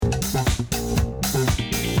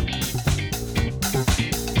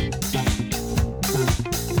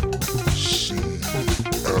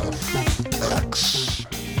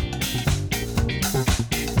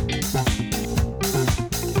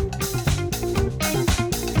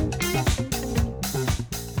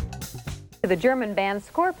the German band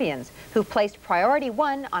Scorpions, who placed priority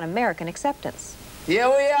 1 on American acceptance. Here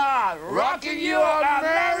we are, rocking you,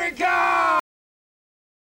 America! I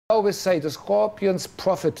always say the Scorpions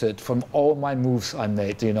profited from all my moves I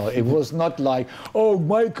made, you know. It was not like, oh,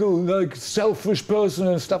 Michael, like selfish person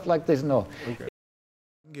and stuff like this, no. Okay.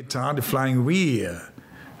 Guitar, the flying V.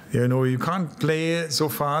 You know, you can't play so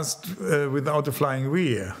fast without the flying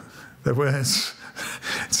V. That was,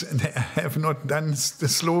 I have not done the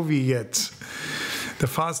slow V yet. The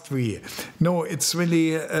fast V. No, it's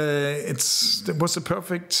really, it was a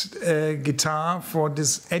perfect guitar for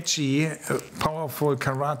this edgy, powerful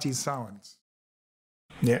karate sound.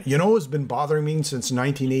 Yeah, you know what's been bothering me since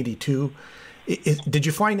 1982? Did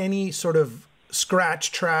you find any sort of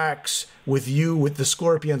scratch tracks with the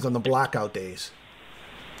Scorpions on the Blackout days?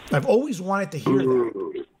 I've always wanted to hear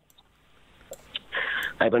that.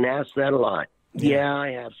 I've been asked that a lot. Yeah,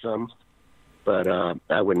 I have some. But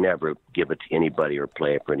I would never give it to anybody or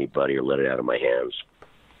play it for anybody or let it out of my hands.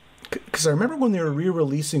 Because I remember when they were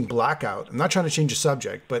re-releasing Blackout, I'm not trying to change the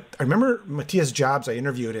subject, but I remember Matthias Jobs, I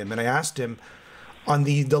interviewed him, and I asked him, on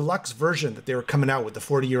the deluxe version that they were coming out with the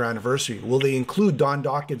 40-year anniversary, will they include Don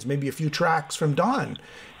Dawkins, maybe a few tracks from Don,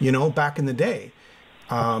 you know, back in the day?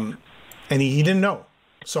 And he didn't know.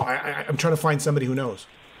 So I'm trying to find somebody who knows.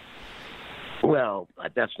 Well,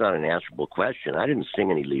 that's not an answerable question. I didn't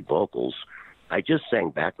sing any lead vocals. I just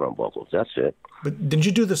sang background vocals. That's it. But didn't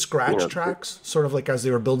you do the scratch tracks, sort of like as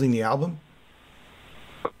they were building the album?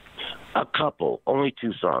 A couple. Only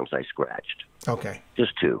 2 songs I scratched. Okay.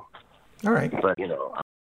 Just 2. All right. But, you know...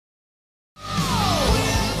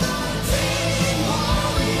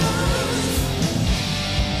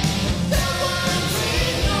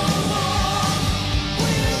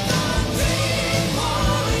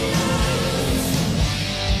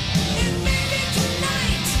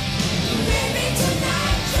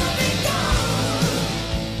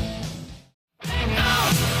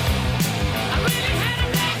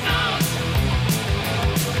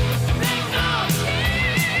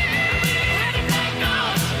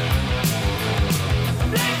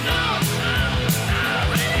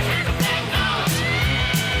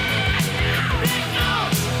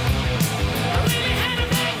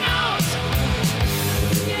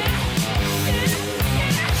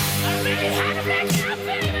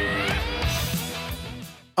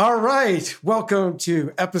 All right, welcome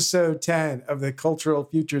to episode 10 of the Cultural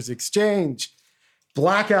Futures Exchange,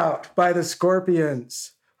 Blackout by the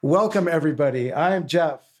Scorpions. Welcome, everybody. I'm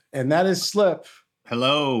Jeff, and that is Slip.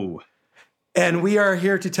 Hello. And we are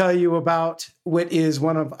here to tell you about what is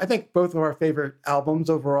one of, I think, both of our favorite albums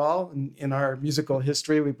overall in our musical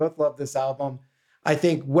history. We both love this album. I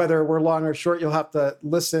think whether we're long or short, you'll have to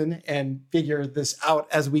listen and figure this out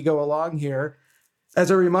as we go along here. As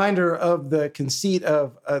a reminder of the conceit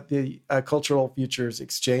of the Cultural Futures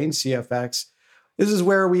Exchange, CFX, this is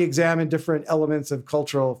where we examine different elements of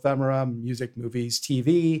cultural ephemera, music, movies,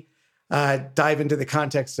 TV, dive into the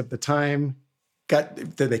context of the time that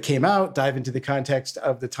they came out, dive into the context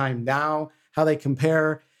of the time now, how they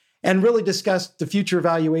compare, and really discuss the future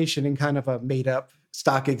valuation in kind of a made-up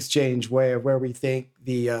stock exchange way of where we think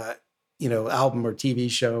the album or TV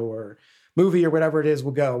show or movie or whatever it is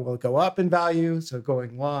will go. Will it go up in value, so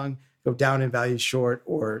going long, go down in value short,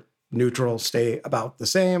 or neutral, stay about the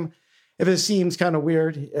same? If it seems kind of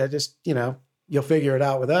weird, you'll figure it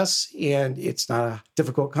out with us, and it's not a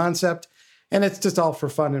difficult concept, and it's just all for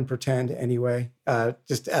fun and pretend anyway,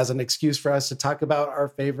 just as an excuse for us to talk about our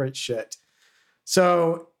favorite shit.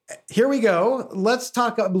 So here we go. Let's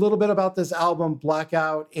talk a little bit about this album,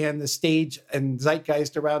 Blackout, and the stage and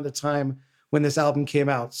zeitgeist around the time when this album came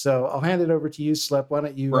out. So I'll hand it over to you, Slip. Why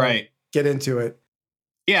don't you get into it?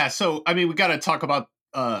 Yeah, so, I mean, we got to talk about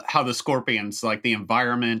how the Scorpions, like the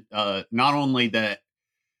environment, not only that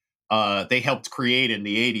they helped create in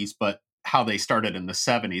the 80s, but how they started in the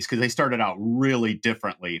 70s, because they started out really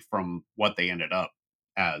differently from what they ended up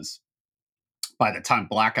as by the time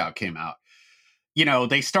Blackout came out. You know,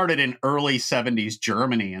 they started in early 70s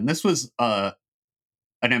Germany, and this was an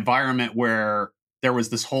environment where there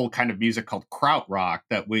was this whole kind of music called krautrock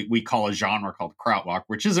that we call a genre called krautrock,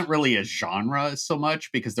 which isn't really a genre so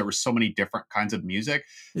much because there were so many different kinds of music,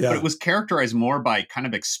 but it was characterized more by kind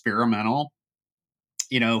of experimental,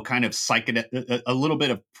 kind of a little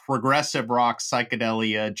bit of progressive rock,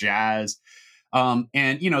 psychedelia, jazz. And,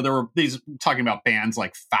 there were these talking about bands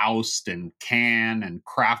like Faust and Can and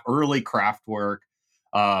early Kraftwerk,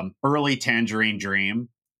 early Tangerine Dream,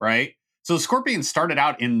 right? So the Scorpions started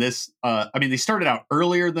out in this, they started out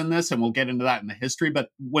earlier than this, and we'll get into that in the history. But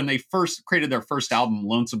when they first created their first album,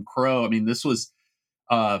 Lonesome Crow, this was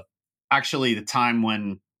actually the time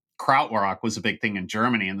when krautrock was a big thing in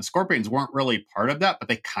Germany, and the Scorpions weren't really part of that, but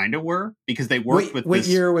they kind of were because they worked with. What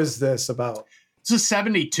year was this about? This is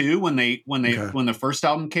 72 when the first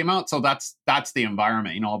album came out. So that's the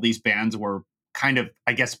environment. You know, all these bands were kind of,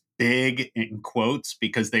 I guess, big in quotes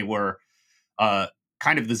because they were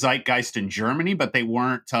kind of the zeitgeist in Germany, but they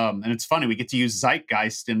weren't. And it's funny, we get to use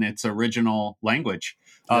zeitgeist in its original language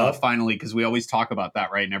finally, because we always talk about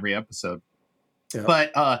that, right, in every episode. Yeah.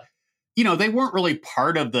 But you know, they weren't really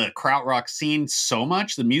part of the krautrock scene so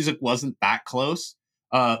much. The music wasn't that close,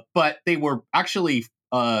 but they were actually.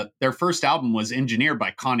 Their first album was engineered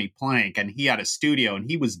by Connie Plank, and he had a studio, and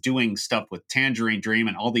he was doing stuff with Tangerine Dream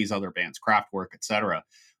and all these other bands, Kraftwerk, etc.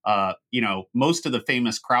 You know, most of the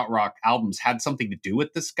famous krautrock albums had something to do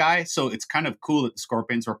with this guy, so it's kind of cool that the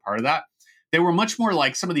Scorpions were part of that. They were much more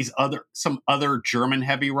like some other German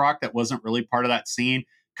heavy rock that wasn't really part of that scene.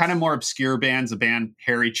 Kind of more obscure bands, a band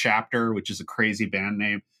Harry Chapter, which is a crazy band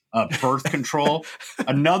name, Birth Control,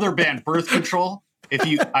 another band, Birth Control. If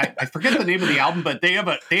you, I forget the name of the album, but they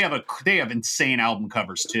have insane album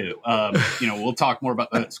covers too. You know, we'll talk more about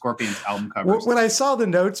the Scorpions album covers. When I saw the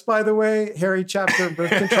notes, by the way, Harry Chapter and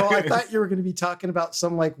Birth Control, I thought you were going to be talking about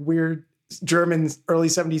some like weird German early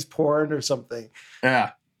 70s porn or something.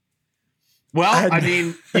 Yeah. Well, I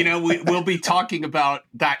mean, you know, we'll be talking about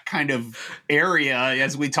that kind of area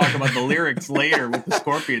as we talk about the lyrics later with the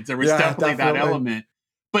Scorpions. There was definitely that element.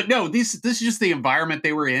 But no, this is just the environment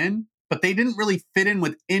they were in. But they didn't really fit in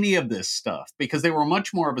with any of this stuff because they were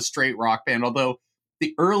much more of a straight rock band. Although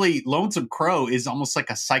the early Lonesome Crow is almost like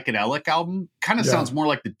a psychedelic album. Kind of sounds more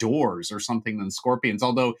like the Doors or something than Scorpions.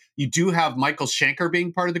 Although you do have Michael Schenker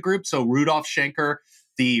being part of the group. So Rudolf Schenker,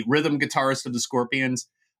 the rhythm guitarist of the Scorpions.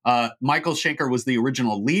 Michael Schenker was the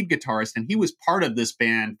original lead guitarist, and he was part of this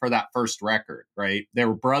band for that first record, right? They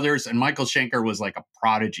were brothers, and Michael Schenker was like a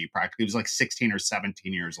prodigy practically. He was like 16 or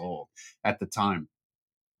 17 years old at the time.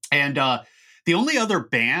 And the only other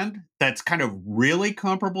band that's kind of really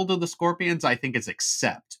comparable to the Scorpions, I think, is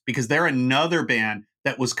Accept, because they're another band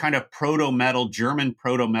that was kind of proto-metal, German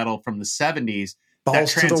proto-metal from the 70s.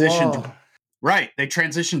 Balls that transitioned. To the Wall. Right. They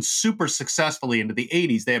transitioned super successfully into the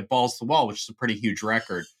 80s. They had Balls to the Wall, which is a pretty huge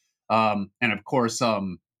record. And of course,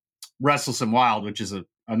 Restless and Wild, which is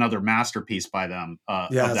another masterpiece by them.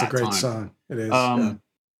 It's a great song. It is.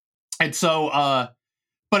 And so...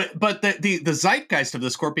 But the zeitgeist of the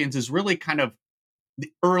Scorpions is really kind of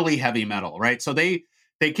the early heavy metal, right? So they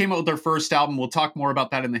came out with their first album. We'll talk more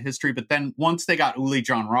about that in the history. But then once they got Uli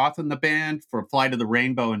John Roth in the band for Fly to the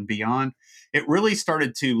Rainbow and beyond, it really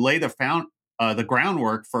started to lay the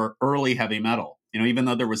groundwork for early heavy metal. You know, even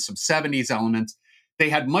though there was some 70s elements, they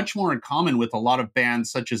had much more in common with a lot of bands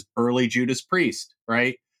such as early Judas Priest,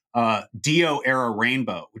 right? Dio era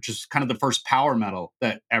Rainbow, which is kind of the first power metal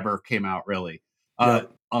that ever came out, really.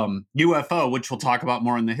 UFO, which we'll talk about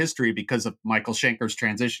more in the history because of Michael Schenker's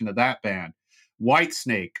transition to that band.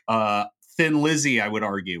 Whitesnake, Thin Lizzy, I would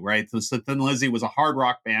argue, right? So Thin Lizzy was a hard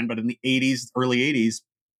rock band, but in the 80s, early 80s,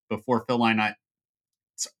 before Phil Lynot's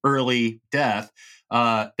early death,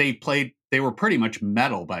 they were pretty much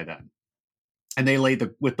metal by then. And they laid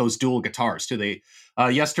with those dual guitars too.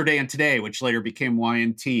 Yesterday and Today, which later became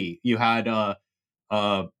YNT. You had,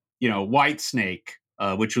 Whitesnake,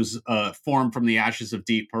 which was formed from the ashes of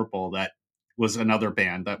Deep Purple. That was another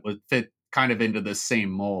band that would fit kind of into this same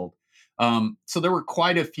mold. So there were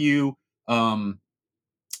quite a few.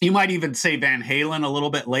 You might even say Van Halen a little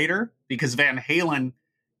bit later, because Van Halen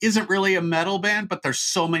isn't really a metal band, but there's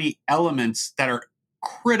so many elements that are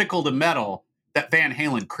critical to metal that Van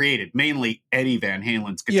Halen created, mainly Eddie Van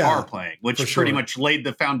Halen's guitar playing, which pretty much laid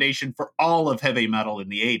the foundation for all of heavy metal in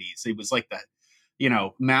the 80s. It was like that,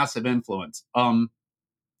 massive influence.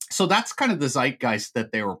 So that's kind of the zeitgeist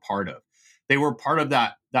that they were part of. They were part of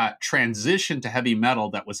that transition to heavy metal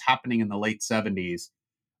that was happening in the late 70s.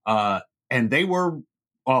 And they were,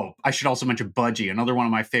 I should also mention Budgie, another one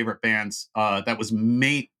of my favorite bands that was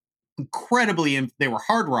made incredibly, they were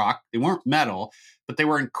hard rock. They weren't metal, but they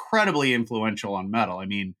were incredibly influential on metal. I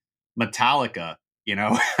mean, Metallica,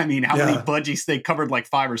 how many Budgies, they covered like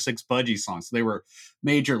 5 or 6 Budgie songs. So they were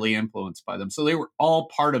majorly influenced by them. So they were all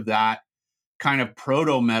part of that kind of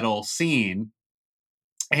proto-metal scene.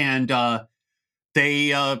 And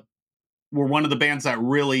they were one of the bands that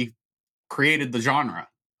really created the genre.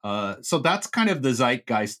 So that's kind of the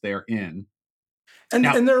zeitgeist they're in.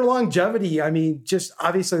 And their longevity, I mean, just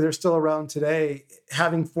obviously they're still around today,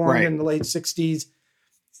 having formed in the late 60s.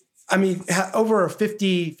 I mean, over a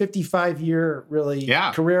 55-year really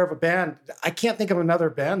career of a band. I can't think of another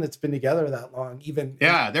band that's been together that long. Even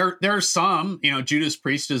there's some. Judas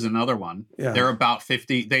Priest is another one. Yeah. They're about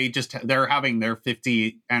 50. They're having their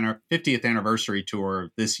 50th anniversary tour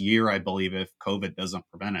this year, I believe, if COVID doesn't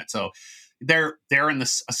prevent it. So they're in a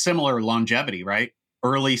similar longevity, right?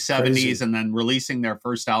 Early 70s, crazy. And then releasing their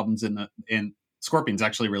first albums in Scorpions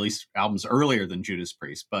actually released albums earlier than Judas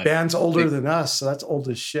Priest, but band's older than us, so that's old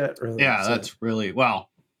as shit, really. Yeah, that's really are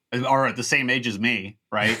at the same age as me,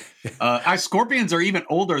 right? Scorpions are even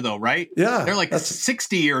older though, right? Yeah, they're like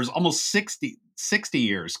 60 years, almost 60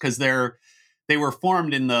 years, because they were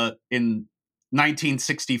formed in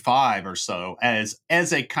 1965 or so as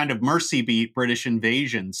a kind of Mercy Beat British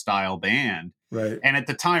Invasion style band, right? And at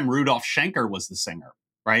the time, Rudolf Schenker was the singer,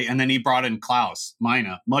 right? And then he brought in Klaus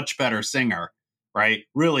Meine, much better singer. Right,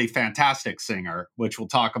 really fantastic singer, which we'll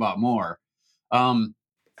talk about more. And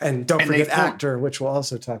don't forget actor, which we'll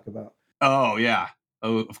also talk about. Oh yeah,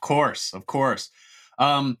 of course.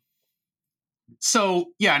 So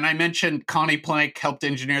yeah, and I mentioned Connie Plank helped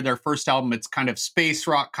engineer their first album. It's kind of space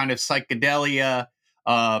rock, kind of psychedelia.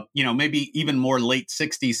 Maybe even more late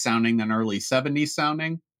 '60s sounding than early '70s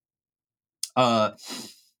sounding. And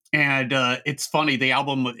it's funny. The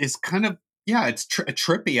album is kind of. Yeah, it's a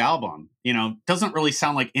trippy album, doesn't really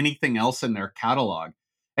sound like anything else in their catalog.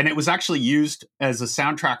 And it was actually used as a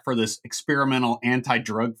soundtrack for this experimental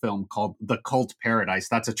anti-drug film called The Cult Paradise.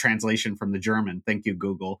 That's a translation from the German. Thank you,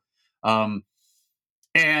 Google. And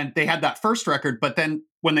they had that first record, but then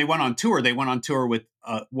when they went on tour with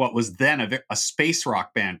what was then a space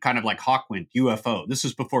rock band, kind of like Hawkwind, UFO. This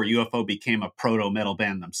was before UFO became a proto-metal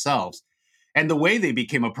band themselves. And the way they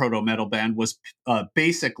became a proto-metal band was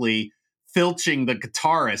basically filching the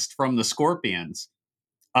guitarist from the Scorpions,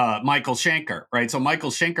 Michael Schenker, right? So Michael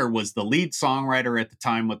Schenker was the lead songwriter at the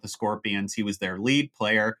time with the Scorpions. He was their lead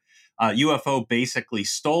player. UFO basically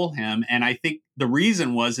stole him. And I think the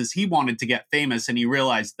reason is he wanted to get famous, and he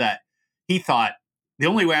realized that he thought the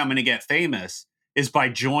only way I'm going to get famous is by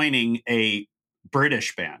joining a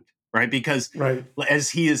British band, right? Because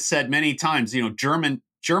as he has said many times,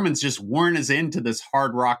 Germans just weren't as into this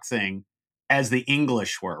hard rock thing as the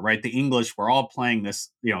English were, right? The English were all playing this,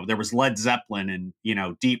 there was Led Zeppelin and,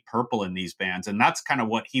 Deep Purple in these bands. And that's kind of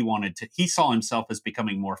what he wanted he saw himself as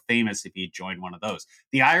becoming more famous if he joined one of those.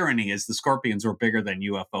 The irony is the Scorpions were bigger than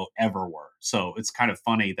UFO ever were. So it's kind of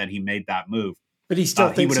funny that he made that move. But he still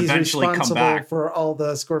thinks he's responsible for all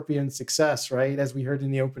the Scorpion success, right? As we heard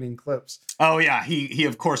in the opening clips. Oh yeah. He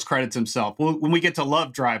of course credits himself. When we get to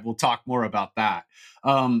Love Drive, we'll talk more about that.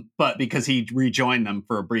 But because he rejoined them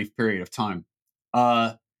for a brief period of time.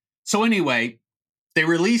 So anyway, they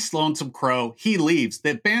released Lonesome Crow. He leaves.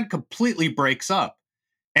 The band completely breaks up.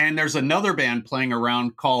 And there's another band playing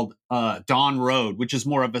around called Dawn Road, which is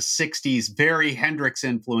more of a 60s, very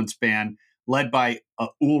Hendrix-influenced band led by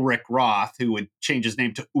Ulrich Roth, who would change his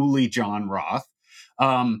name to Uli John Roth.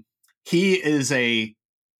 He is a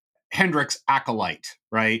Hendrix acolyte,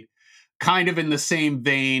 right? Kind of in the same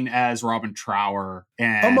vein as Robin Trower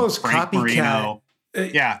and almost Frank copycat. Marino.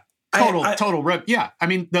 Yeah, total rip. Yeah, I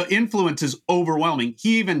mean the influence is overwhelming.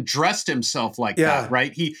 He even dressed himself like that,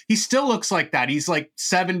 right? He still looks like that. He's like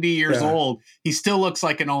 70 years old. He still looks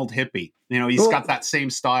like an old hippie. He's got that same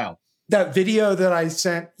style. That video that I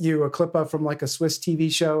sent you a clip of from like a Swiss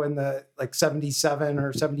TV show in the like 77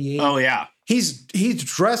 or 78. Oh yeah. He's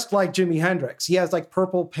dressed like Jimi Hendrix. He has like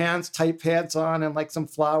purple pants, tight pants on, and like some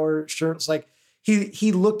flower shirts. Like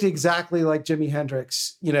he looked exactly like Jimi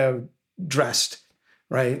Hendrix, dressed,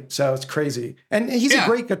 right? So it's crazy. And he's a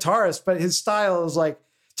great guitarist, but his style is like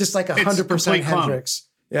just like 100% Hendrix.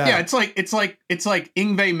 Yeah, it's like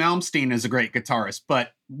Yngwie Malmsteen is a great guitarist,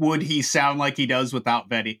 but would he sound like he does without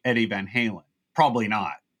Eddie Van Halen? Probably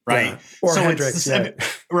not, right? Yeah. Or so Hendrix,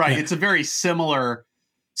 right. It's a very similar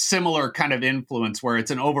kind of influence where it's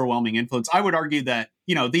an overwhelming influence. I would argue that,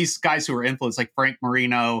 these guys who are influenced, like Frank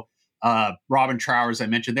Marino, Robin Trower, as I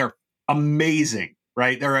mentioned, they're amazing,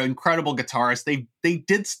 right? They're an incredible guitarist.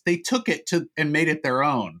 They took it to and made it their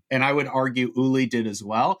own. And I would argue Uli did as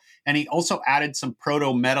well. And he also added some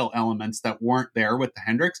proto-metal elements that weren't there with the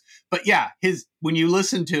Hendrix. But yeah, when you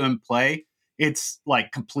listen to him play, it's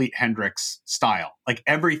like complete Hendrix style. Like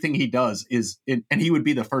everything he does and he would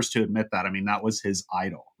be the first to admit that. I mean, that was his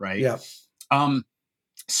idol, right? Yeah.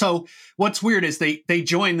 So what's weird is they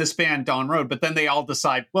join this band Dawn Road, but then they all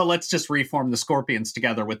decide, well, let's just reform the Scorpions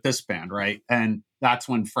together with this band, right? And that's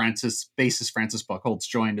when bassist Francis Buchholz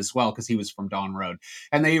joined as well, because he was from Dawn Road.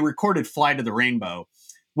 And they recorded Fly to the Rainbow.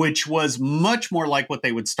 which was much more like what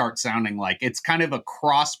they would start sounding like. It's kind of a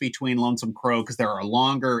cross between Lonesome Crow, because there are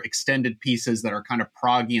longer extended pieces that are kind of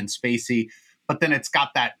proggy and spacey, but then it's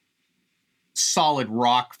got that solid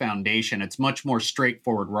rock foundation. It's much more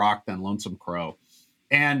straightforward rock than Lonesome Crow.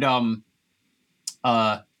 And,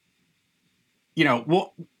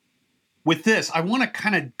 with this, I want to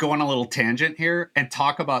kind of go on a little tangent here and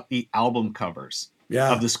talk about the album covers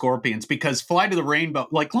of the Scorpions, because Fly to the Rainbow,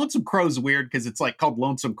 like Lonesome Crow is weird because it's like called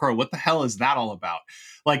Lonesome Crow. What the hell is that all about?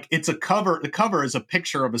 Like, it's a cover. The cover is a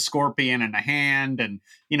picture of a scorpion and a hand, and,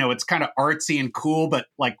 it's kind of artsy and cool, but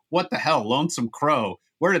like, what the hell? Lonesome Crow.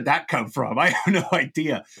 Where did that come from? I have no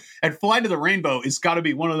idea. And Fly to the Rainbow is got to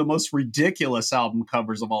be one of the most ridiculous album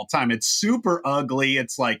covers of all time. It's super ugly.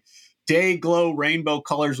 It's like day glow rainbow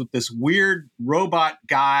colors with this weird robot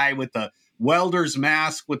guy with a welder's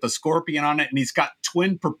mask with a scorpion on it. And he's got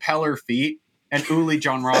twin propeller feet. And Uli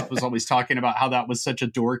John Roth was always talking about how that was such a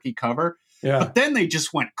dorky cover. Yeah. But then they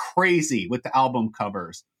just went crazy with the album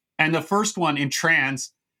covers. And the first one,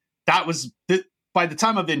 Entrance, that was by the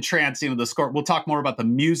time of Entrance, the score, we'll talk more about the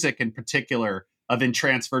music in particular of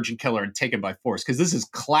Entrance, Virgin Killer, and Taken by Force, because this is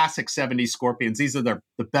classic 70s Scorpions. These are the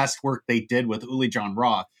best work they did with Uli John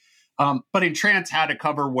Roth. But Entrance had a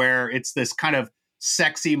cover where it's this kind of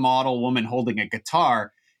sexy model woman holding a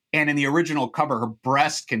guitar. And in the original cover, her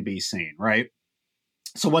breast can be seen, right?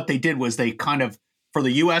 So what they did was they kind of, for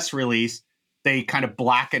the US release, they kind of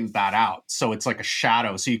blackened that out. So it's like a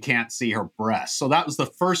shadow, so you can't see her breast. So that was the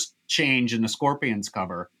first change in the Scorpions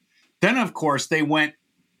cover. Then, of course, they went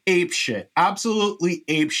apeshit, absolutely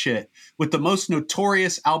apeshit, with the most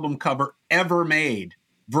notorious album cover ever made,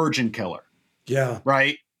 Virgin Killer. Yeah.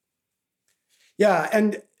 Right? Yeah,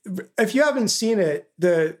 and if you haven't seen it,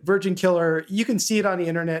 the Virgin Killer, you can see it on the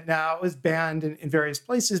internet now. It was banned in various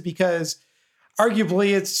places because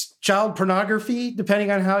arguably it's child pornography, depending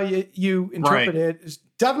on how you interpret it. It's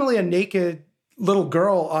definitely a naked little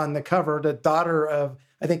girl on the cover, the daughter of,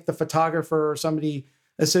 I think, the photographer or somebody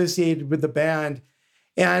associated with the band.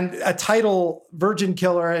 And a title, Virgin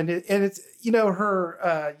Killer, and it's,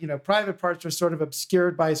 her, private parts are sort of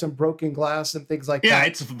obscured by some broken glass and things like that. Yeah,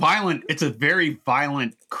 it's violent. It's a very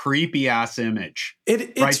violent, creepy ass image.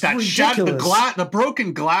 It's that ridiculous. The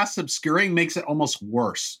broken glass obscuring makes it almost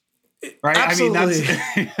worse. Right? Absolutely. I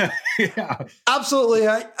mean, that's yeah. Absolutely.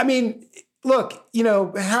 I mean, look, I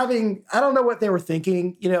don't know what they were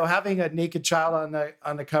thinking. Having a naked child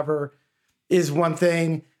on the cover is one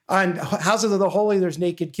thing. On Houses of the Holy, there's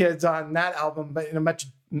naked kids on that album, but in a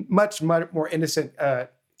much more innocent,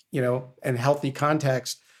 and healthy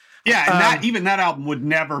context. Yeah, and that album would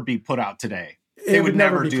never be put out today. They would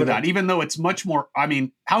never do that, even though it's much more. I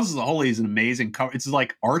mean, Houses of the Holy is an amazing cover. It's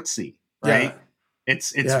like artsy, right? Yeah.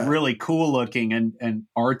 It's really cool looking and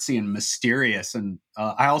artsy and mysterious. And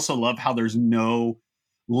I also love how there's no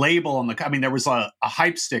label on the. I mean, there was a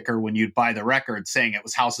hype sticker when you'd buy the record saying it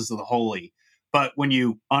was Houses of the Holy. But when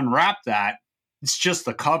you unwrap that, it's just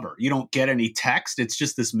the cover. You don't get any text. It's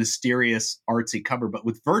just this mysterious artsy cover. But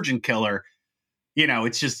with Virgin Killer,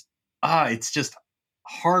 it's just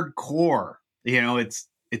hardcore. It's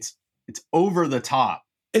over the top.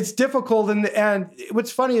 It's difficult. And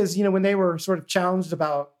what's funny is, when they were sort of challenged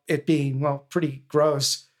about it being, pretty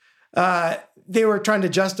gross, they were trying to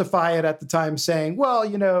justify it at the time, saying, well,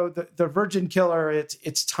 the Virgin Killer,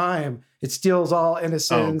 it's time. It steals all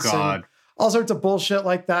innocence. Oh, God. And all sorts of bullshit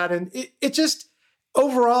like that. And it just,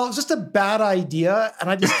 overall, it's just a bad idea. And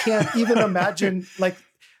I just can't even imagine like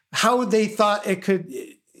how they thought it could,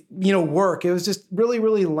 work. It was just really,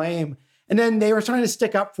 really lame. And then they were trying to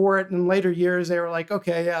stick up for it. And in later years, they were like,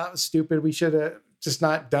 okay, yeah, that was stupid. We should have just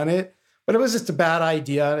not done it. But it was just a bad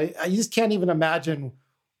idea. I just can't even imagine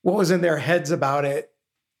what was in their heads about it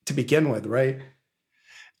to begin with, right?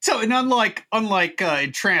 So, and unlike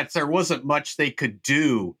Entrance, there wasn't much they could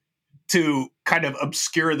do to kind of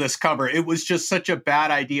obscure this cover. It was just such a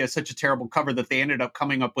bad idea, such a terrible cover, that they ended up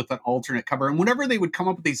coming up with an alternate cover. And whenever they would come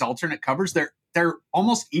up with these alternate covers, they're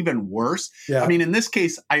almost even worse. Yeah. I mean, in this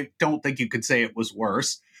case, I don't think you could say it was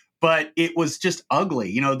worse, but it was just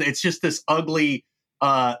ugly. It's just this ugly,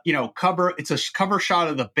 cover. It's a cover shot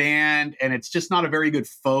of the band, and it's just not a very good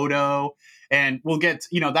photo. And we'll get,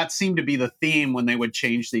 that seemed to be the theme when they would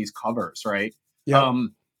change these covers, right? Yeah.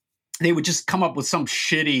 They would just come up with some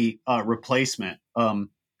shitty replacement. And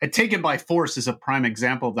Taken by Force is a prime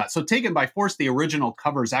example of that. So Taken by Force, the original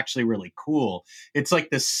cover is actually really cool. It's like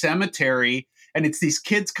this cemetery, and it's these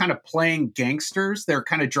kids kind of playing gangsters. They're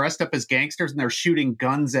kind of dressed up as gangsters, and they're shooting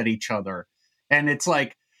guns at each other. And it's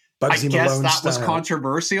like, Bugsy I guess Malone that style. Was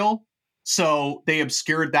controversial. So they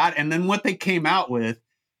obscured that. And then what they came out with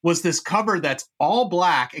was this cover that's all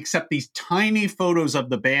black except these tiny photos of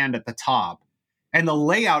the band at the top. And the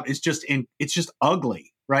layout is it's just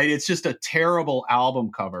ugly, right? It's just a terrible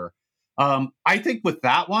album cover. I think with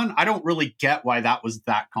that one, I don't really get why that was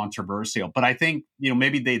that controversial, but I think,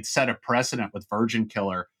 maybe they'd set a precedent with Virgin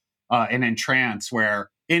Killer and Entrance,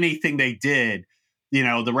 where anything they did,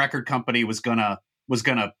 the record company was gonna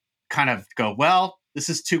kind of go, well, this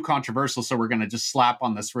is too controversial, so we're gonna just slap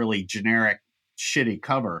on this really generic, shitty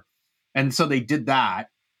cover. And so they did that.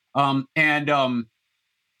 And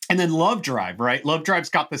then Love Drive, right? Love Drive's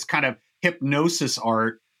got this kind of hypnosis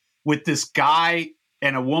art with this guy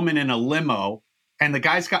and a woman in a limo, and the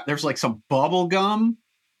guy's there's like some bubble gum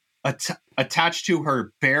attached to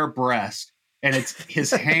her bare breast, and it's his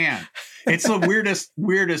hand. It's the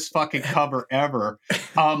weirdest fucking cover ever.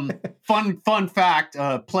 Fun fact: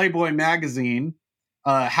 Playboy magazine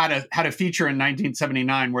had a feature in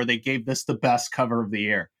 1979 where they gave this the best cover of the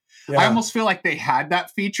year. Yeah. I almost feel like they had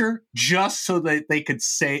that feature just so that they could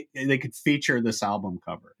feature this album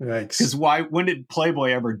cover. Because when did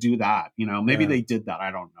Playboy ever do that? Maybe they did that.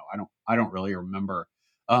 I don't know. I don't really remember.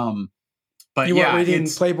 But you weren't reading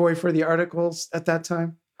Playboy for the articles at that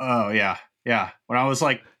time? Oh yeah. When I was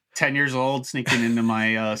like 10 years old, sneaking into my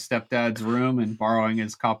stepdad's room and borrowing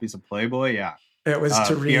his copies of Playboy. Yeah. It was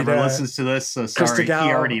to read. If he ever listens to this, so sorry, he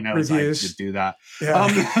already knows reviews. I should do that.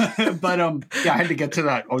 Yeah. But I had to get to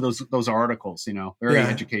that. Those articles, very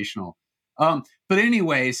educational. But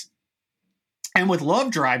anyways, and with Love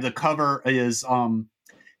Drive, the cover is,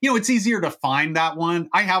 it's easier to find that one.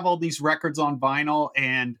 I have all these records on vinyl,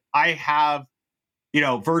 and I have,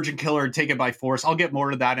 Virgin Killer and Take It by Force. I'll get more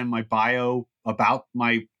to that in my bio about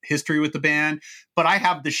my history with the band, but I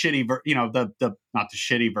have the shitty, the not the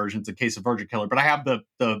shitty versions in case of Virgin Killer, but I have the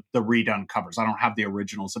redone covers. I don't have the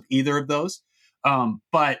originals of either of those.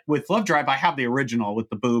 But with Love Drive, I have the original with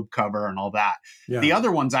the boob cover and all that. Yeah. The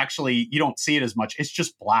other ones, actually, you don't see it as much. It's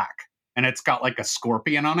just black, and it's got like a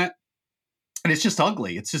scorpion on it, and it's just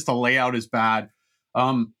ugly. It's just the layout is bad.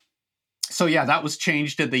 So yeah, that was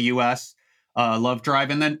changed in the US. Love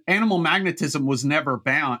Drive, and then Animal Magnetism was never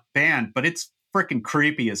banned, but it's freaking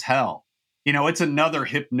creepy as hell. It's another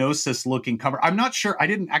Hypnosis looking cover. I'm not sure. I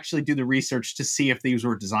didn't actually do the research to see if these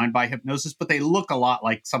were designed by Hypnosis, but they look a lot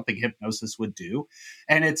like something Hypnosis would do.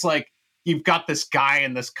 And it's like you've got this guy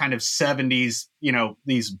in this kind of 70s,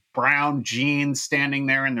 these brown jeans standing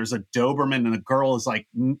there, and there's a Doberman, and the girl is like,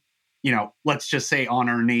 let's just say on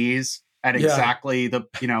her knees at exactly the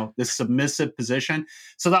submissive position.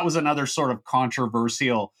 So that was another sort of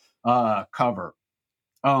controversial cover.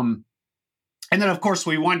 And then, of course,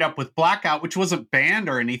 we wind up with Blackout, which wasn't banned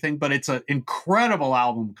or anything, but it's an incredible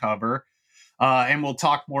album cover. And we'll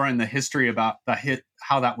talk more in the history about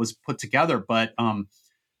how that was put together. But,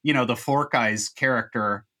 the Fork Eyes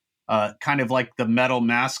character, kind of like the metal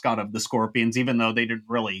mascot of the Scorpions, even though they didn't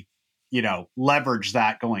really leverage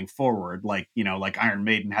that going forward. Like Iron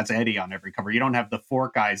Maiden has Eddie on every cover. You don't have the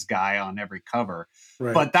Fork Eyes guy on every cover.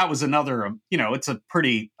 Right. But that was another, it's a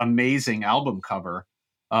pretty amazing album cover.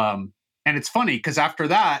 And it's funny because after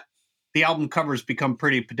that, the album covers become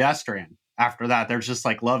pretty pedestrian. After that, there's just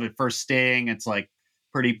like Love at First Sting. It's like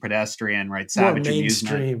pretty pedestrian, right? Savage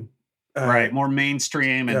Amusement. Right. More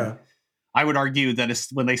mainstream. And I would argue that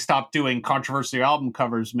when they stopped doing controversial album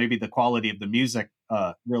covers, maybe the quality of the music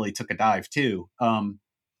really took a dive too.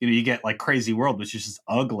 You get like Crazy World, which is just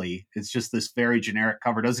ugly. It's just this very generic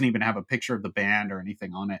cover. It doesn't even have a picture of the band or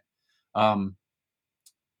anything on it.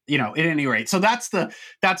 At any rate, so that's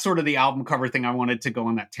sort of the album cover thing. I wanted to go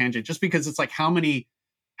on that tangent just because it's like how many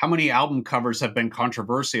album covers have been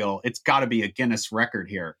controversial? It's got to be a Guinness record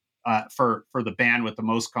here for the band with the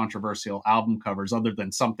most controversial album covers, other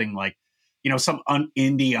than something like some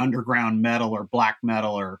indie underground metal or black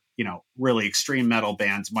metal or really extreme metal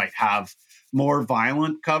bands might have more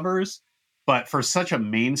violent covers. But for such a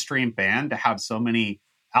mainstream band to have so many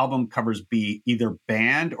album covers be either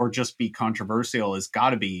banned or just be controversial has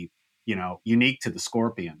got to be, unique to the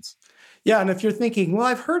Scorpions. Yeah. And if you're thinking, well,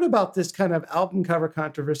 I've heard about this kind of album cover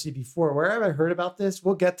controversy before, where have I heard about this?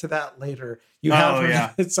 We'll get to that later. You have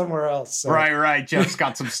heard it somewhere else. So. Right. Jeff's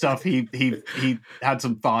got some stuff. He had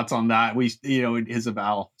some thoughts on that. In his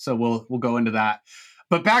avow. So we'll go into that.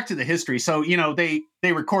 But back to the history. So, they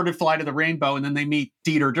recorded Fly to the Rainbow, and then they meet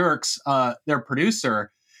Dieter Dierks, their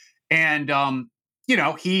producer. And,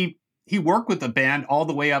 he worked with the band all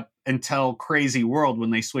the way up until Crazy World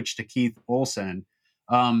when they switched to Keith Olsen.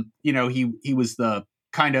 He was the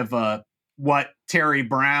kind of what Terry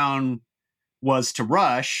Brown was to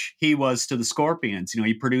Rush, he was to the Scorpions.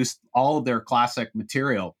 He produced all of their classic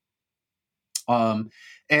material.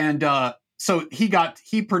 so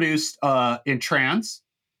he produced In Trance,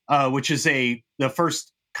 which is the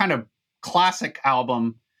first kind of classic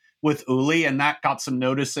album with Uli, and that got some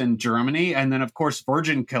notice in Germany. And then, of course,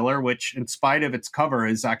 Virgin Killer, which, in spite of its cover,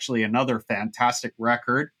 is actually another fantastic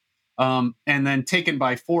record. And then Taken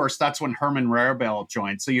by Force, that's when Herman Rarebell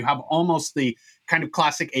joined. So you have almost the kind of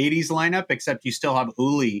classic 80s lineup, except you still have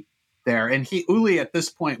Uli there. And Uli at this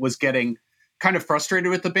point was getting kind of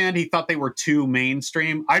frustrated with the band. He thought they were too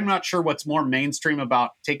mainstream. I'm not sure what's more mainstream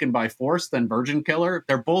about Taken by Force than Virgin Killer.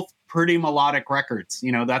 They're both pretty melodic records.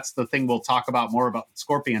 That's the thing we'll talk about more about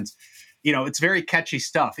Scorpions. It's very catchy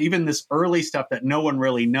stuff. Even this early stuff that no one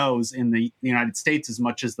really knows in the United States as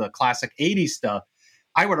much as the classic 80s stuff,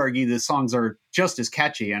 I would argue the songs are just as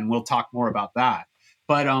catchy, and we'll talk more about that.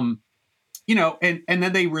 But, and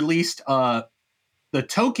then they released the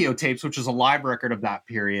Tokyo tapes, which was a live record of that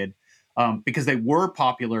period, because they were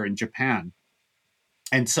popular in Japan.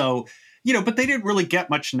 And so, but they didn't really get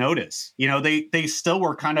much notice. They still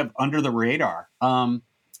were kind of under the radar. In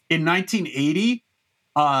 1980,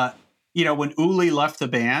 when Uli left the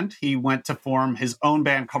band, he went to form his own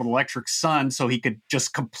band called Electric Sun so he could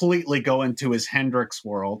just completely go into his Hendrix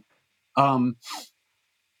world.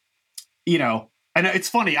 And it's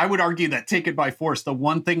funny, I would argue that Taken by Force, the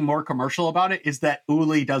one thing more commercial about it is that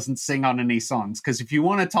Uli doesn't sing on any songs. Because if you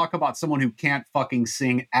want to talk about someone who can't fucking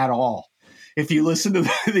sing at all, if you listen to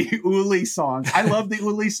the Uli songs, I love the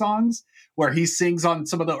Uli songs where he sings on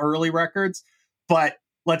some of the early records, but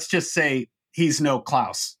let's just say he's no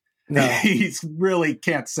Klaus. No. He's really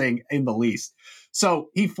can't sing in the least. So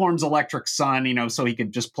he forms Electric Sun, so he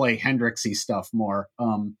could just play Hendrixy stuff more.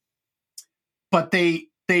 But they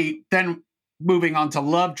then moving on to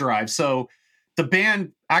Love Drive. So the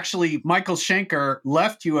band, actually, Michael Schenker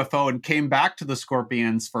left UFO and came back to the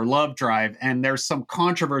Scorpions for Love Drive. And there's some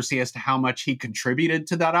controversy as to how much he contributed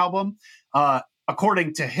to that album.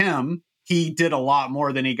 According to him, he did a lot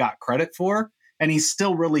more than he got credit for. And he's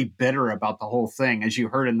still really bitter about the whole thing, as you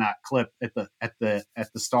heard in that clip at the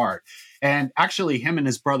start. And actually, him and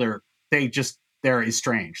his brother, they're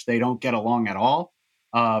estranged. They don't get along at all.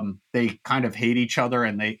 They kind of hate each other,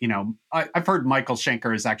 and I've heard Michael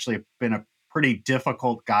Schenker has actually been a pretty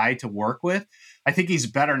difficult guy to work with. I think he's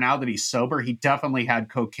better now that he's sober. He definitely had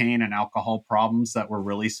cocaine and alcohol problems that were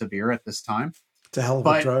really severe at this time. It's a hell of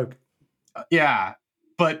a drug. Yeah.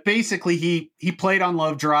 But basically he played on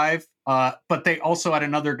Love Drive, but they also had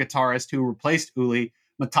another guitarist who replaced Uli,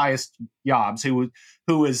 Matthias Jobs, who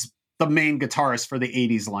was the main guitarist for the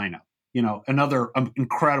 80s lineup. Another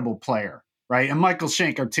incredible player. Right. And Michael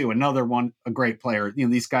Schenker, too, another one, a great player.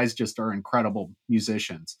 These guys just are incredible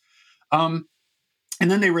musicians. And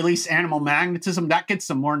then they released Animal Magnetism. That gets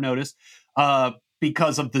some more notice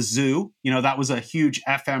because of the Zoo. That was a huge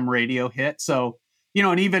FM radio hit. So,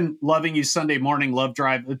 and even Loving You Sunday Morning, Love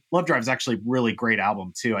Drive is actually a really great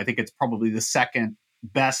album, too. I think it's probably the second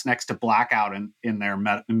best next to Blackout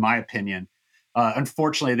in my opinion.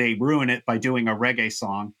 Unfortunately, they ruin it by doing a reggae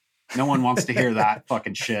song. No one wants to hear that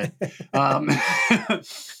fucking shit. But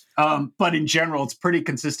in general, it's pretty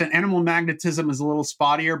consistent. Animal Magnetism is a little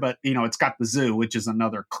spottier, but, it's got the Zoo, which is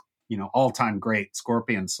another, all-time great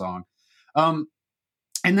Scorpion song. And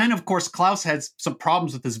then, of course, Klaus had some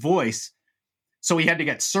problems with his voice, so he had to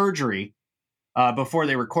get surgery before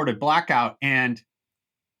they recorded Blackout. And,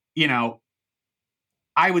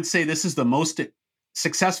 I would say this is the most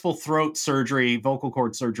successful throat surgery, vocal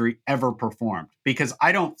cord surgery ever performed, because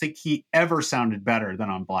I don't think he ever sounded better than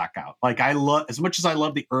on Blackout. Like, as much as I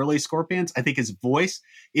love the early Scorpions, I think his voice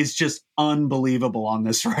is just unbelievable on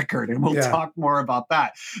this record. And we'll talk more about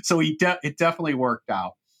that. So it definitely worked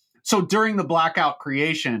out. So during the Blackout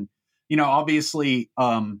creation, obviously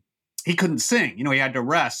he couldn't sing, he had to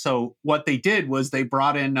rest. So what they did was they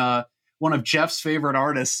brought in one of Jeff's favorite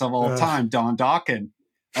artists of all time, Don Dokken,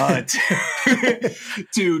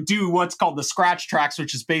 to do what's called the scratch tracks,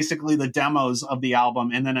 which is basically the demos of the album.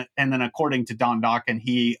 And then according to Don Dokken,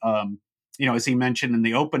 he, as he mentioned in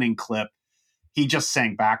the opening clip, he just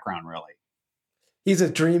sang background, really. He's a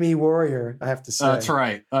dreamy warrior, I have to say. That's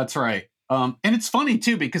right. And it's funny,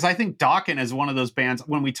 too, because I think Dokken is one of those bands,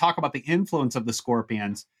 when we talk about the influence of the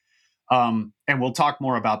Scorpions, and we'll talk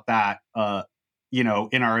more about that, in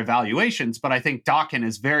our evaluations, but I think Dokken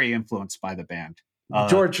is very influenced by the band.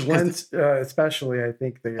 George Lentz, especially, I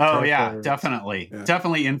think.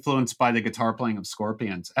 Definitely influenced by the guitar playing of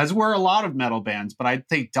Scorpions, as were a lot of metal bands. But I'd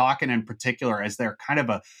think Dokken in particular, as they're kind of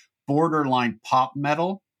a borderline pop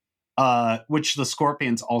metal, which the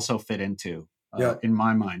Scorpions also fit into, in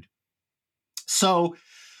my mind. So,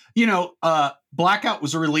 Blackout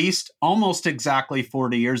was released almost exactly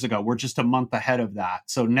 40 years ago. We're just a month ahead of that.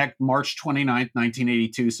 So March 29th,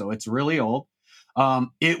 1982. So it's really old.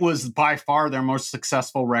 It was by far their most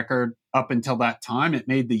successful record up until that time. It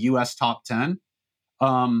made the US top 10.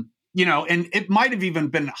 And it might have even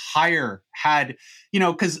been higher had,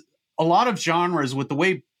 because a lot of genres, with the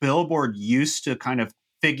way Billboard used to kind of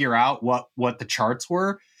figure out what the charts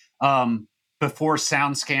were, before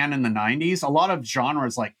SoundScan in the 90s, a lot of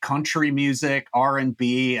genres like country music,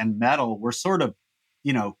 R&B, and metal were sort of,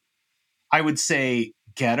 I would say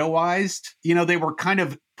ghettoized. They were kind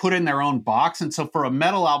of put in their own box. And so for a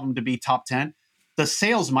metal album to be top 10, the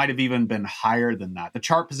sales might have even been higher than that. The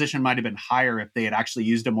chart position might have been higher if they had actually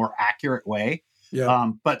used a more accurate way.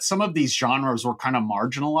 Yeah. But some of these genres were kind of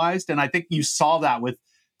marginalized. And I think you saw that with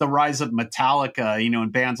the rise of Metallica,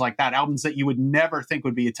 and bands like that, albums that you would never think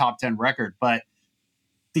would be a top 10 record. But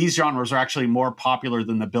these genres are actually more popular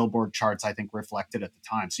than the Billboard charts, I think, reflected at the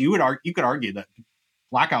time. So you could argue that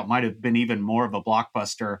Blackout might have been even more of a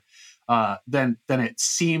blockbuster than it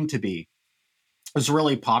seemed to be. It was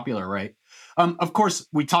really popular, right? Of course,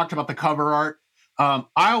 we talked about the cover art. I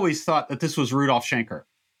always thought that this was Rudolph Schenker.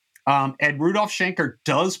 And Rudolph Schenker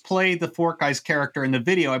does play the Fork Eyes character in the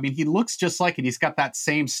video. I mean, he looks just like it. He's got that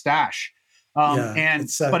same stash. But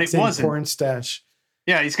it wasn't. Porn stash.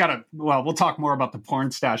 Yeah, he's got we'll talk more about the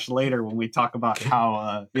porn stash later when we talk about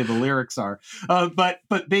how the lyrics are. But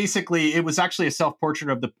basically, it was actually a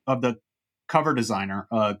self-portrait of the cover designer,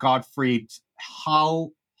 Gottfried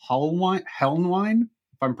Hellwine,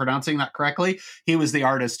 if I'm pronouncing that correctly. He was the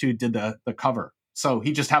artist who did the cover. So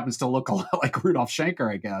he just happens to look a lot like Rudolph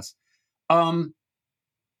Schenker, I guess.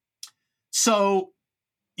 So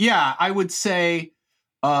yeah, I would say,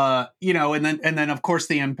 and then of course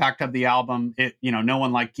the impact of the album, No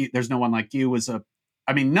One Like You, There's No One Like You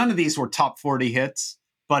none of these were top 40 hits,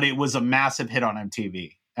 but it was a massive hit on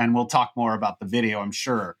MTV. And we'll talk more about the video, I'm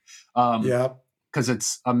sure. Because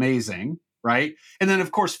it's amazing, right? And then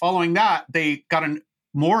of course, following that, they got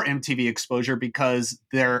more MTV exposure because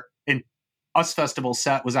their Us Festival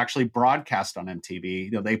set was actually broadcast on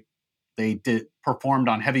MTV. They performed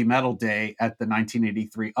on Heavy Metal Day at the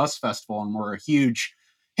 1983 Us Festival and were a huge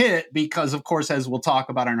hit because, of course, as we'll talk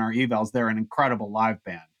about in our evals, they're an incredible live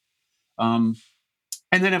band. And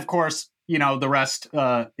then, of course, the rest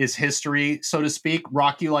is history, so to speak.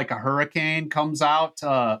 Rock You Like a Hurricane comes out.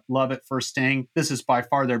 Love at First Sting. This is by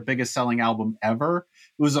far their biggest selling album ever.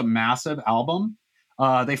 It was a massive album.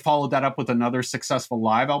 They followed that up with another successful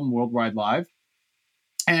live album, Worldwide Live.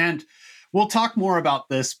 And we'll talk more about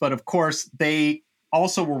this, but of course, they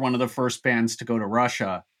also were one of the first bands to go to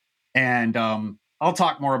Russia. And I'll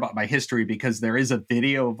talk more about my history because there is a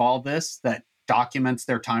video of all this that documents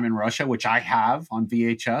their time in Russia, which I have on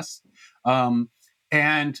VHS.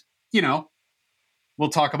 We'll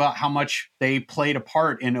talk about how much they played a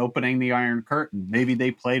part in opening the Iron Curtain. Maybe they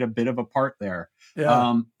played a bit of a part there.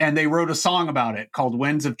 Yeah. And they wrote a song about it called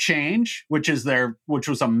Winds of Change, which was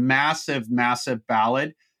a massive, massive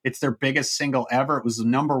ballad. It's their biggest single ever. It was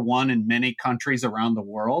 #1 in many countries around the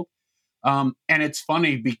world. And it's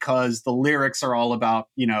funny because the lyrics are all about,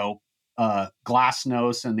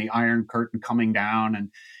 Glasnost and the Iron Curtain coming down.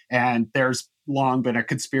 And there's long been a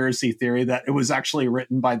conspiracy theory that it was actually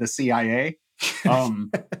written by the CIA.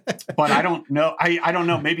 But I don't know. I don't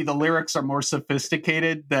know. Maybe the lyrics are more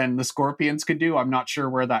sophisticated than the Scorpions could do. I'm not sure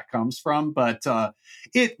where that comes from, but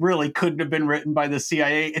it really couldn't have been written by the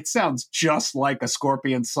CIA. It sounds just like a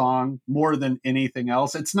Scorpion song more than anything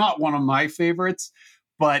else. It's not one of my favorites,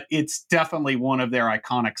 but it's definitely one of their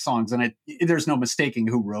iconic songs. And there's no mistaking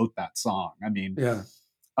who wrote that song. I mean, yeah.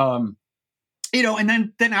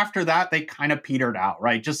 And then after that, they kind of petered out,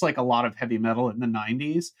 right? Just like a lot of heavy metal in the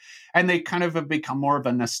 90s. And they kind of have become more of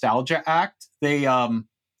a nostalgia act. They,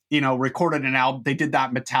 recorded an album. They did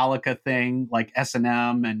that Metallica thing like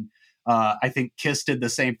S&M, and I think Kiss did the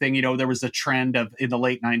same thing. There was a trend in the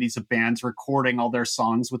late 90s of bands recording all their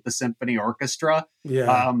songs with the symphony orchestra.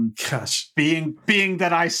 Yeah. Gosh. Being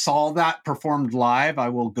that I saw that performed live, I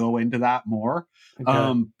will go into that more.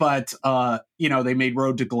 Okay. But they made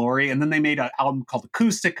Road to Glory, and then they made an album called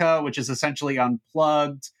Acoustica, which is essentially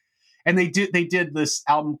unplugged. And they did this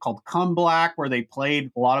album called Come Black, where they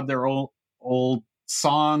played a lot of their old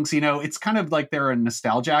songs. It's kind of like they're a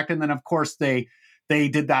nostalgia act. And then of course they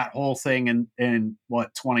did that whole thing in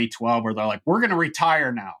 2012, where they're like, we're going to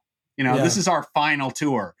retire now. This is our final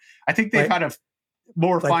tour. I think they've had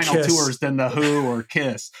more final Kiss. tours than the Who or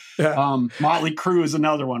Kiss. Yeah. Motley Crue is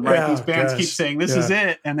another one, right? Yeah, These bands gosh. keep saying this is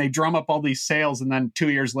it, and they drum up all these sales, and then 2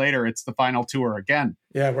 years later, it's the final tour again.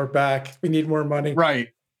 Yeah, we're back. We need more money.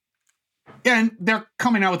 Right. Yeah, and they're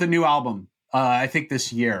coming out with a new album, I think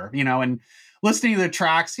this year, and listening to the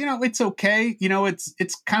tracks, it's okay.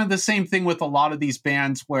 It's kind of the same thing with a lot of these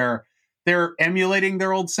bands where they're emulating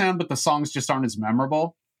their old sound, but the songs just aren't as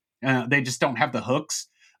memorable. They just don't have the hooks.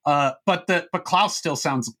 But Klaus still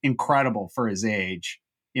sounds incredible for his age.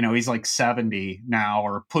 He's like 70 now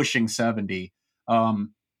or pushing 70.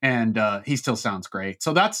 And he still sounds great.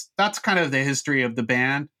 So that's kind of the history of the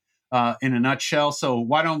band in a nutshell. So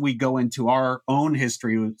why don't we go into our own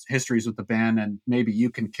histories with the band, and maybe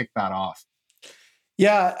you can kick that off.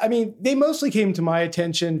 Yeah, I mean, they mostly came to my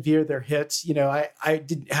attention via their hits. I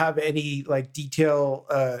didn't have any like detail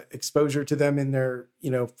exposure to them in their,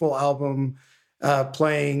 full album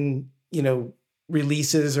playing,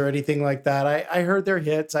 releases or anything like that. I heard their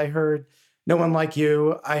hits. I heard No One Like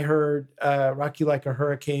You. I heard Rock You Like a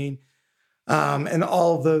Hurricane, and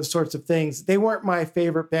all of those sorts of things. They weren't my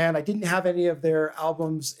favorite band. I didn't have any of their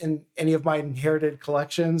albums in any of my inherited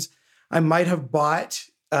collections. I might have bought...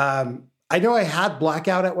 I know I had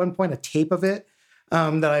Blackout at one point, a tape of it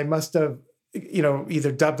that I must have, either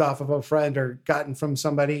dubbed off of a friend or gotten from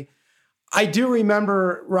somebody. I do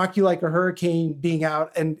remember Rock You Like a Hurricane being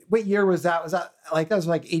out. And what year was that? Was that like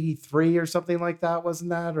 83 or something like that?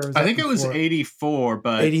 Wasn't that? Or was I that think before? It was 84,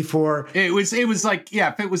 but 84. It was like,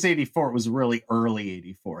 yeah, if it was 84, it was really early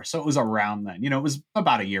 84. So it was around then, it was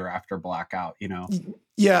about a year after Blackout,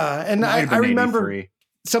 Yeah. And I remember 83.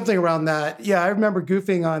 Something around that. Yeah, I remember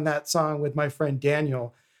goofing on that song with my friend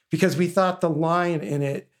Daniel because we thought the line in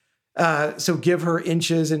it, so give her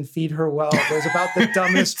inches and feed her well, was about the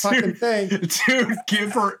dumbest fucking thing. Dude,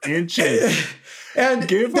 give her inches. And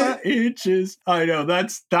give her inches. I know,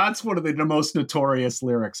 that's one of the most notorious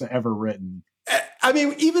lyrics ever written. I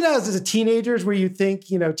mean, even as a teenagers where you think,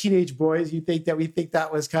 teenage boys, we think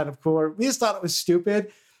that was kind of cool. We just thought it was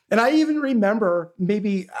stupid. And I even remember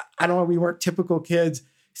maybe, I don't know, we weren't typical kids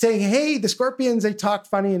saying, hey, the Scorpions, they talk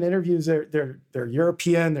funny in interviews. They're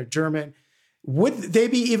European, they're German. Would they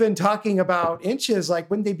be even talking about inches? Like,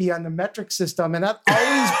 wouldn't they be on the metric system? And that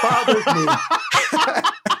always bothered me.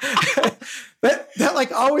 that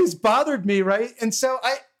like always bothered me, right? And so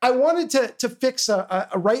I wanted to fix a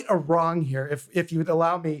right or wrong here, if you would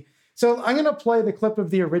allow me. So I'm going to play the clip of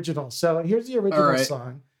the original. So here's the original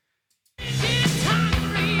song.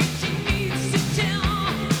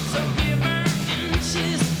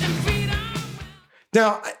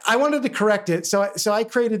 Now, I wanted to correct it, so I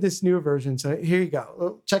created this new version. So here you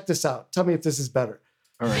go. Check this out. Tell me if this is better.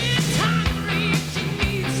 All right.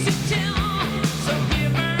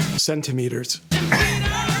 Centimeters.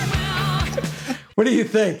 What do you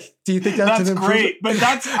think? Do you think that's an great? But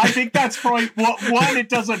I think that's probably one. It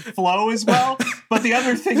doesn't flow as well. But the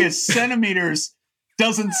other thing is centimeters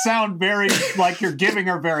doesn't sound very like you're giving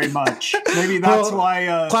her very much. Maybe that's why.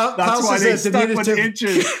 That's why they stuck with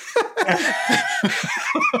inches.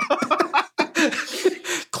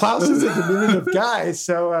 Klaus is a diminutive guy,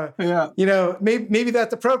 so maybe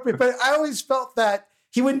that's appropriate. But I always felt that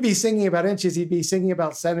he wouldn't be singing about inches; he'd be singing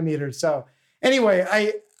about centimeters. So anyway,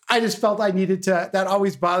 I just felt I needed to. That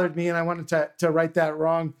always bothered me, and I wanted to right that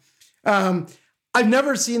wrong. I've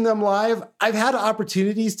never seen them live. I've had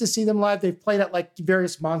opportunities to see them live. They've played at like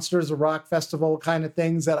various Monsters of Rock festival kind of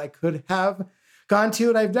things that I could have gone to,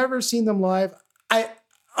 and I've never seen them live. I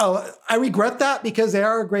regret that because they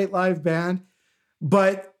are a great live band,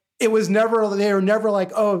 but they were never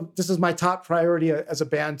like, oh, this is my top priority as a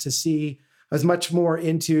band to see. I was much more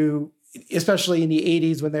into, especially in the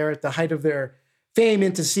 80s when they were at the height of their fame,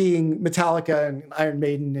 into seeing Metallica and Iron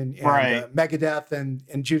Maiden and Megadeth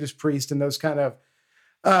and Judas Priest and those kind of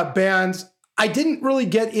bands. I didn't really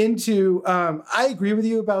get into, I agree with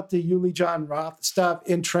you about the Uli John Roth stuff,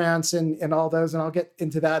 In Trance and all those, and I'll get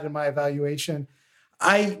into that in my evaluation.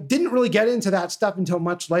 I didn't really get into that stuff until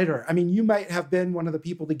much later. I mean, you might have been one of the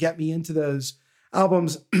people to get me into those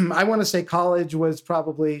albums. I want to say college was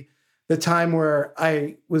probably the time where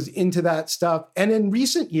I was into that stuff. And in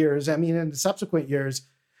recent years, I mean, in the subsequent years,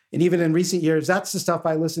 and even in recent years, that's the stuff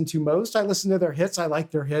I listen to most. I listen to their hits. I like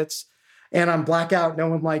their hits. And on Blackout, No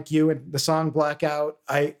One Like You, and the song Blackout,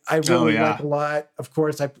 I really like a lot. Of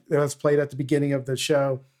course, it was played at the beginning of the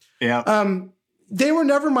show. Yeah. They were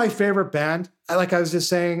never my favorite band. Like I was just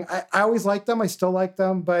saying, I always liked them. I still like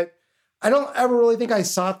them, but I don't ever really think I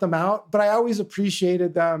sought them out. But I always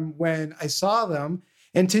appreciated them when I saw them.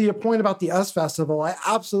 And to your point about the US Festival, I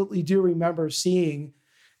absolutely do remember seeing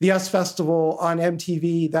the US Festival on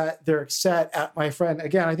MTV, that their set at my friend,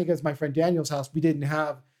 again, I think it was my friend Daniel's house. We didn't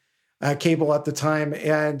have cable at the time.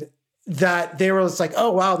 And that they were just like,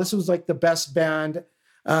 oh, wow, this was like the best band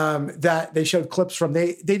that they showed clips from.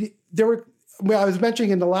 There were I was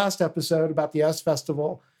mentioning in the last episode about the S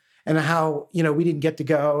Festival and how, we didn't get to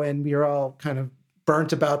go and we were all kind of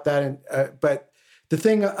burnt about that. And but the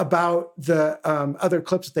thing about the other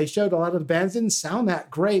clips that they showed, a lot of the bands didn't sound that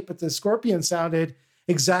great, but the Scorpions sounded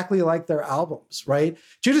exactly like their albums, right?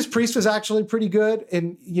 Judas Priest was actually pretty good.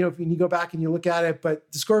 And, when you go back and you look at it,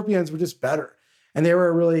 but the Scorpions were just better. And they were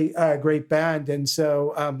a really great band. And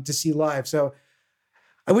so to see live. So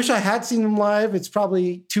I wish I had seen them live. It's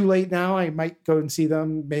probably too late now. I might go and see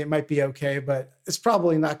them. It might be okay, but it's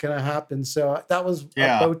probably not going to happen. So that was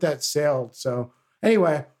a boat that sailed. So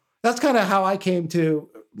anyway, that's kind of how I came to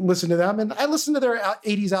listen to them. And I listened to their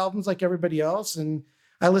 80s albums like everybody else. And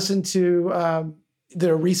I listened to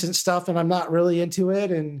their recent stuff, and I'm not really into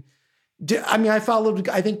it. And I followed,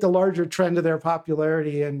 I think, the larger trend of their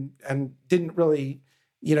popularity and didn't really,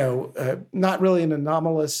 not really an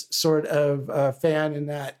anomalous sort of fan in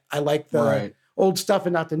that I like the old stuff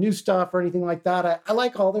and not the new stuff or anything like that. I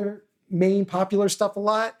like all their main popular stuff a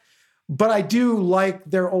lot, but I do like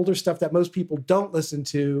their older stuff that most people don't listen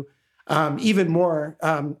to even more,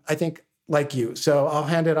 I think, like you. So I'll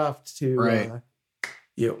hand it off to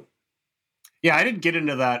you. Yeah, I didn't get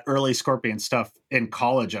into that early Scorpion stuff in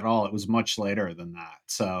college at all. It was much later than that.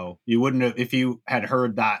 So you wouldn't have, if you had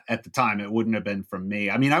heard that at the time, it wouldn't have been from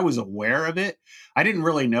me. I mean, I was aware of it. I didn't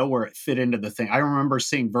really know where it fit into the thing. I remember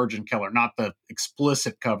seeing Virgin Killer, not the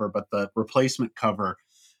explicit cover, but the replacement cover,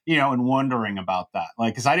 and wondering about that.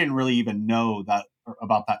 Like, because I didn't really even know that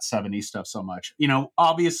about that 70s stuff so much.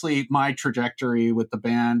 Obviously my trajectory with the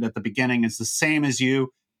band at the beginning is the same as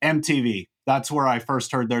you. MTV. That's where I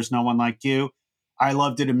first heard There's No One Like You. I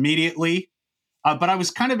loved it immediately. But I was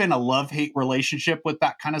kind of in a love-hate relationship with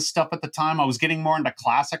that kind of stuff at the time. I was getting more into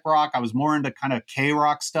classic rock. I was more into kind of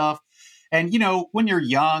K-rock stuff. And, when you're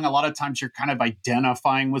young, a lot of times you're kind of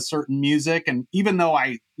identifying with certain music. And even though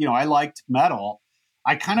I liked metal,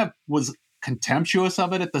 I kind of was contemptuous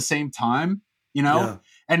of it at the same time, Yeah.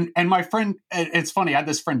 And my friend, it's funny, I had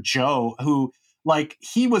this friend, Joe, who,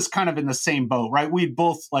 he was kind of in the same boat, right? We'd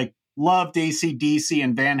both loved AC/DC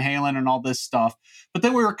and Van Halen and all this stuff. But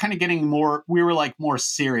then we were kind of getting more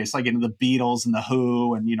serious, into the Beatles and the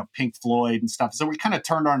Who and, Pink Floyd and stuff. So we kind of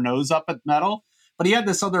turned our nose up at metal. But he had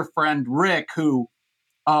this other friend, Rick, who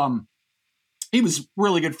he was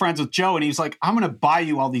really good friends with Joe. And he was like, I'm going to buy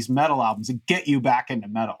you all these metal albums and get you back into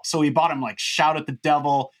metal. So he bought him Shout at the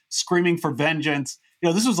Devil, Screaming for Vengeance.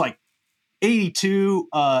 This was 82,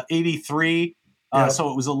 83. So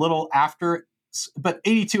it was a little after, but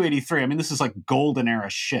 82, 83, I mean, this is golden era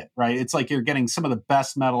shit, right? It's you're getting some of the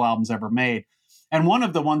best metal albums ever made. And one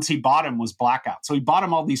of the ones he bought him was Blackout. So he bought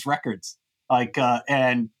him all these records,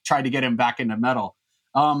 and tried to get him back into metal.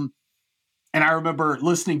 And I remember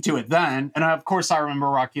listening to it then. And of course, I remember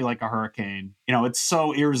Rock You Like a Hurricane. It's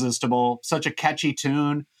so irresistible, such a catchy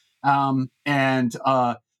tune. But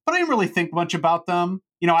I didn't really think much about them.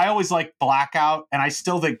 I always liked Blackout, and I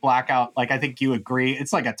still think Blackout, I think you agree,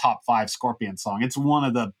 it's a top 5 Scorpion song. It's one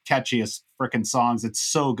of the catchiest freaking songs. It's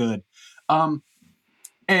so good. I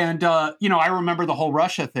remember the whole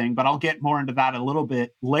Russia thing, but I'll get more into that a little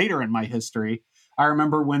bit later in my history. I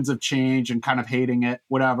remember Winds of Change and kind of hating it,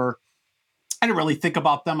 whatever. I didn't really think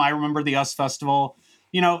about them. I remember the US Festival.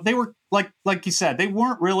 They were like you said, they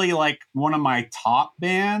weren't really one of my top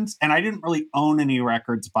bands, and I didn't really own any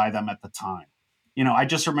records by them at the time. I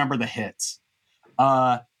just remember the hits.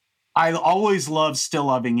 I always loved Still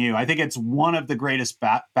Loving You. I think it's one of the greatest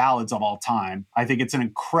ballads of all time. I think it's an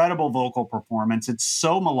incredible vocal performance. It's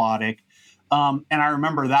so melodic. And I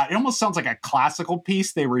remember that. It almost sounds like a classical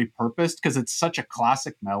piece they repurposed because it's such a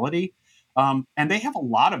classic melody. And they have a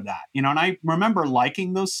lot of that, and I remember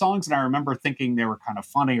liking those songs, and I remember thinking they were kind of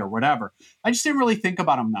funny or whatever. I just didn't really think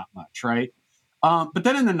about them that much, right? But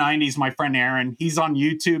then in the 90s, my friend Aaron, he's on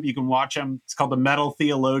YouTube. You can watch him. It's called The Metal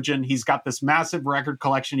Theologian. He's got this massive record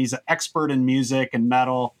collection. He's an expert in music and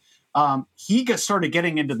metal. He started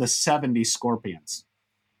getting into the 70s Scorpions.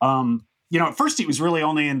 At first he was really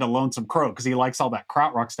only into Lonesome Crow because he likes all that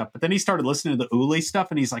krautrock stuff. But then he started listening to the Uli stuff,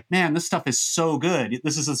 and he's like, man, this stuff is so good.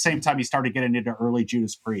 This is the same time he started getting into early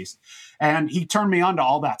Judas Priest. And he turned me on to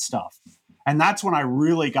all that stuff. And that's when I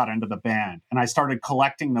really got into the band, and I started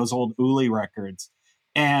collecting those old Uli records.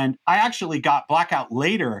 And I actually got Blackout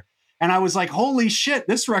later, and I was like, holy shit,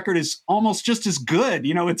 this record is almost just as good.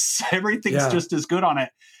 It's everything's just as good on it.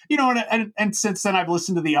 And since then I've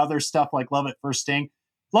listened to the other stuff like Love at First Sting.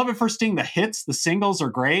 Love at First Sting, the hits, the singles are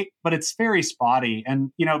great, but it's very spotty.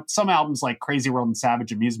 And, some albums like Crazy World and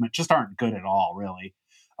Savage Amusement just aren't good at all, really.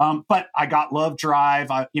 But I got Love Drive,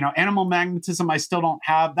 Animal Magnetism I still don't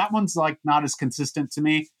have. That one's not as consistent to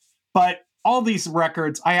me. But all these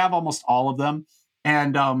records. I have almost all of them.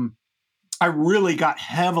 And I really got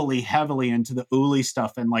heavily into the Uli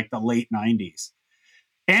stuff in like the late 90s.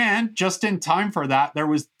 And just in time for that,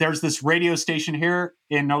 there's this radio station here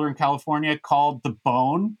in Northern California called The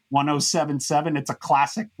Bone 1077. It's a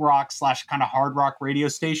classic rock / kind of hard rock radio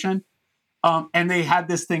station. And they had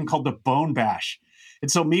this thing called the Bone Bash. And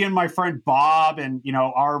so me and my friend Bob and,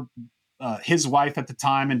 our his wife at the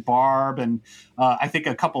time and Barb and I think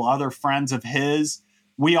a couple other friends of his,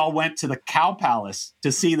 we all went to the Cow Palace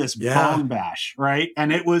to see this Bone Bash, right?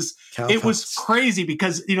 And it was crazy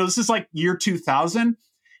because, this is like year 2000.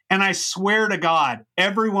 And I swear to God,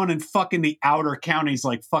 everyone in fucking the outer counties,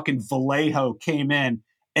 like fucking Vallejo, came in.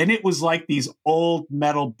 And it was like these old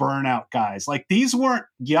metal burnout guys. Like these weren't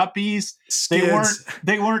yuppies.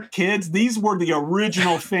 They weren't kids. These were the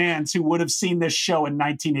original fans who would have seen this show in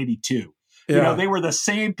 1982. Yeah. They were the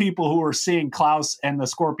same people who were seeing Klaus and the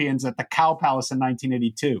Scorpions at the Cow Palace in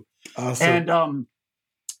 1982. Awesome. And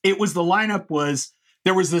it was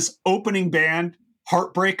there was this opening band,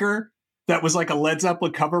 Heartbreaker, that was like a Led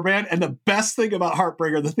Zeppelin cover band. And the best thing about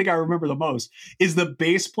Heartbreaker, the thing I remember the most, is the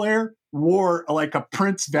bass player wore like a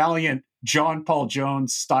Prince Valiant John Paul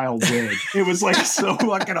Jones style wig. It was like so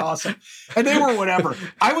fucking awesome. And they were whatever.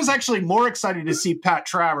 I was actually more excited to see Pat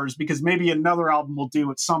Travers because maybe another album we'll do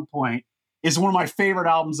at some point is one of my favorite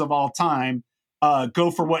albums of all time. Go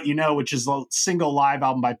For What You Know, which is a single live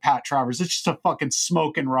album by Pat Travers. It's just a fucking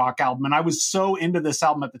smoking rock album. And I was so into this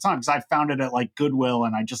album at the time because I found it at like Goodwill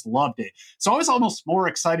and I just loved it. So I was almost more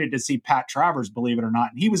excited to see Pat Travers, believe it or not.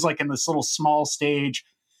 And he was like in this little small stage.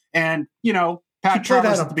 And, Pat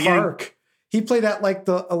Travers at the beginning. Park. He played at like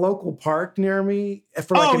a local park near me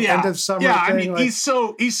for like an end of summer. Yeah, thing. I mean, he's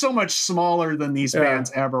so much smaller than these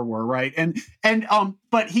bands ever were, right? And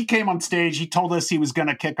but he came on stage. He told us he was going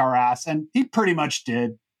to kick our ass, and he pretty much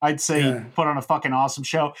did. I'd say he put on a fucking awesome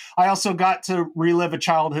show. I also got to relive a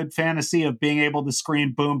childhood fantasy of being able to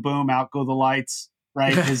scream "boom boom, out go the lights,"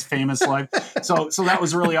 right? His famous life. So that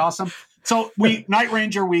was really awesome. So Night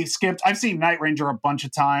Ranger, we skipped. I've seen Night Ranger a bunch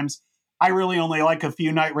of times. I really only like a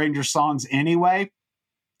few Night Ranger songs anyway.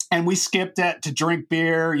 And we skipped it to drink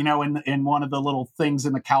beer, in one of the little things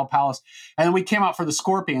in the Cow Palace. And then we came out for the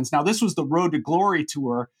Scorpions. Now, this was the Road to Glory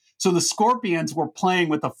tour. So the Scorpions were playing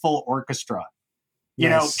with a full orchestra,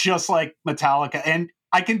 just like Metallica. And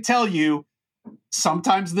I can tell you,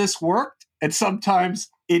 sometimes this worked and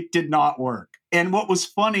sometimes it did not work. And what was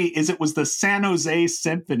funny is it was the San Jose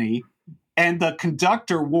Symphony and the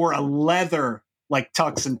conductor wore a leather like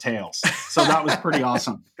tux and tails. So that was pretty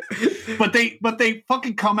awesome. But they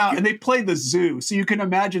fucking come out and they play the zoo. So you can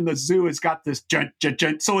imagine the zoo has got this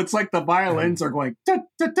so it's like the violins are going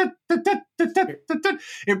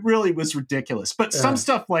it really was ridiculous. But some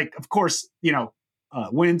stuff like, of course,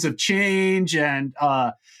 Winds of Change and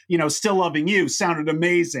Still Loving You sounded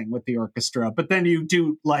amazing with the orchestra. But then you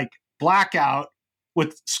do like Blackout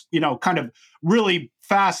with kind of really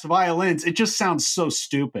fast violins. It just sounds so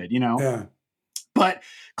stupid, Yeah. But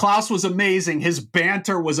Klaus was amazing. His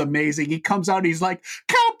banter was amazing. He comes out, he's like,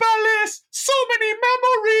 Campbellis, so many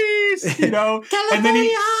memories,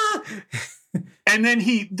 and then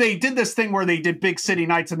they did this thing where they did Big City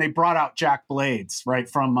Nights and they brought out Jack Blades, right,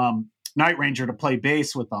 from Night Ranger to play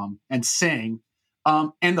bass with them and sing.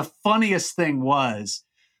 And the funniest thing was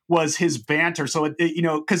his banter. So,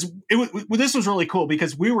 because this was really cool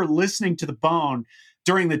because we were listening to The Bone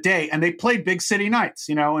during the day, and they played Big City Nights,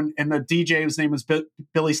 and the DJ, his name was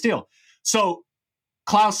Billy Steele. So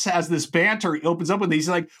Klaus has this banter. He opens up with these,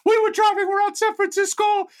 like, we were driving around San Francisco,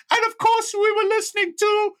 and of course we were listening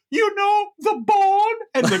to, The Bone,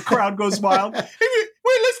 and the crowd goes wild. We're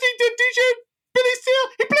listening to DJ Billy Steele.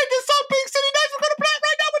 He played this song, Big City Nights. We're going to play it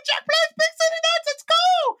right now with Jack Blaze, Big City Nights. Let's go.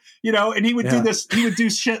 And he would do this. He would do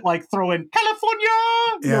shit like throw in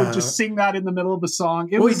California, just sing that in the middle of the song.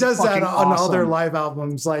 He does that on all their live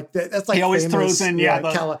albums. Like that's like he always famous, throws in,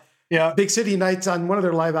 Big City Nights on one of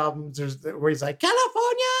their live albums where he's like,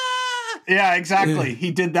 California. Yeah, exactly.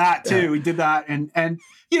 He did that too. Yeah. He did that. And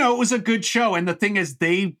it was a good show. And the thing is,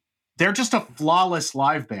 they're just a flawless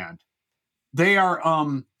live band. They are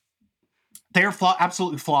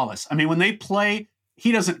absolutely flawless. I mean, when they play,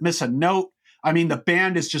 he doesn't miss a note. I mean, the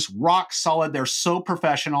band is just rock solid. They're so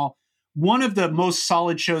professional. One of the most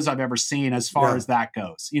solid shows I've ever seen as far as that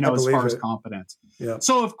goes, as far as confidence. Yeah.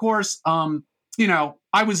 So, of course, I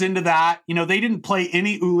was into that. They didn't play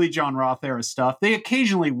any Uli John Roth era stuff. They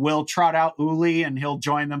occasionally will trot out Uli and he'll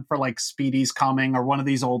join them for like Speedy's Coming or one of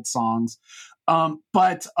these old songs.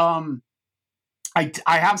 But I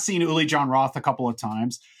have seen Uli John Roth a couple of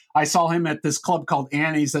times. I saw him at this club called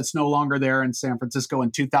Annie's that's no longer there in San Francisco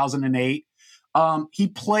in 2008. He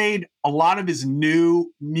played a lot of his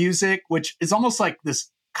new music, which is almost like this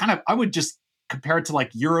kind of, I would just compare it to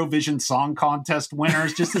like Eurovision Song Contest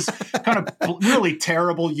winners, just this kind of really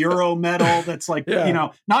terrible Euro metal that's like,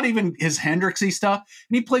 not even his Hendrixy stuff.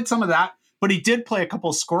 And he played some of that, but he did play a couple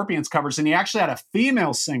of Scorpions covers, and he actually had a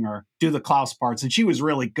female singer do the Klaus parts, and she was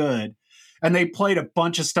really good. And they played a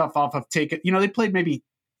bunch of stuff off of Take It. They played maybe,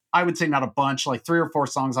 I would say not a bunch, like 3 or 4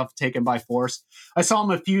 songs off of Taken by Force. I saw him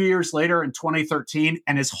a few years later in 2013,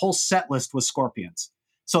 and his whole set list was Scorpions.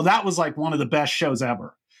 So that was like one of the best shows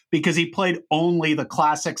ever, because he played only the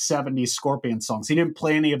classic 70s Scorpion songs. He didn't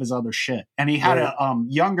play any of his other shit. And he had a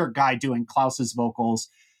younger guy doing Klaus's vocals.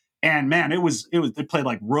 And man, they played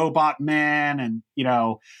like Robot Man and,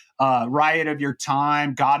 Riot of Your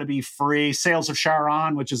Time, Gotta Be Free, Sails of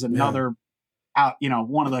Charon, which is another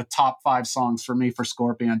one of the top 5 songs for me for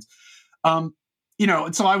Scorpions. And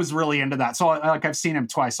so I was really into that. So I've seen him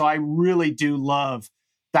twice. So I really do love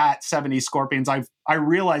that 70s Scorpions. I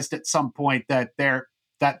realized at some point that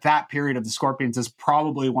that period of the Scorpions is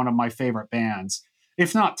probably one of my favorite bands,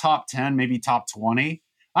 if not top 10, maybe top 20.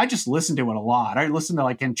 I just listen to it a lot. I listen to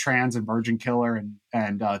like In Trans and Virgin Killer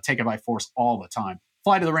and Take It by Force all the time.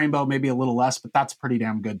 Fly to the Rainbow, maybe a little less, but that's pretty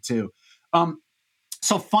damn good too.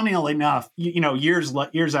 So funnily enough, years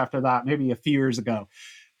after that, maybe a few years ago,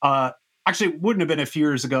 actually it wouldn't have been a few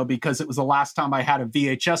years ago because it was the last time I had a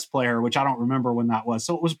VHS player, which I don't remember when that was.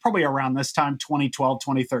 So it was probably around this time, 2012,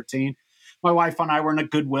 2013. My wife and I were in a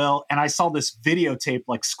Goodwill, and I saw this videotape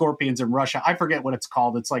like Scorpions in Russia. I forget what it's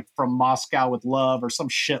called. It's like From Moscow with Love or some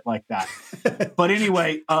shit like that. But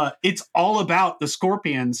anyway, it's all about the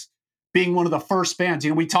Scorpions being one of the first bands.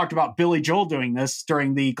 We talked about Billy Joel doing this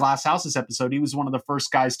during the Glass Houses episode. He was one of the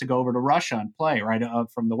first guys to go over to Russia and play right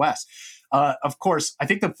from the West. Of course, I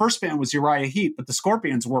think the first band was Uriah Heep, but the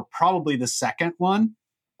Scorpions were probably the second one,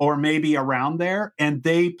 or maybe around there. And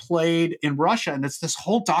they played in Russia. And it's this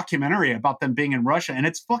whole documentary about them being in Russia. And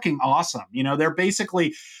it's fucking awesome. They're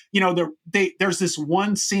basically, there's this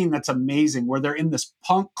one scene that's amazing where they're in this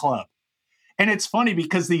punk club. And it's funny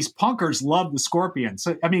because these punkers love the Scorpions.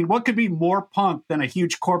 So, I mean, what could be more punk than a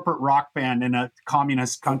huge corporate rock band in a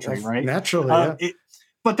communist country, right? Naturally,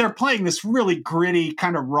 but they're playing this really gritty,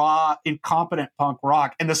 kind of raw, incompetent punk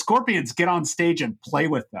rock. And the Scorpions get on stage and play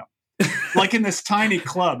with them. Like in this tiny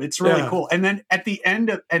club. It's really cool. And then at the end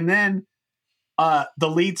the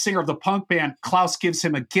lead singer of the punk band, Klaus, gives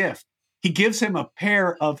him a gift. He gives him a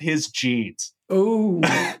pair of his jeans. Oh,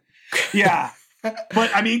 yeah. But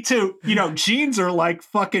I mean, jeans are like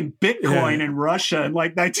fucking Bitcoin in Russia in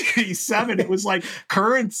like 1987. It was like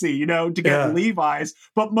currency, to get Levi's,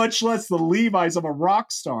 but much less the Levi's of a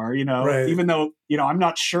rock star, even though, I'm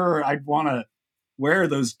not sure I'd want to wear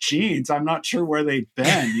those jeans. I'm not sure where they've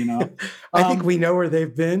been, I think we know where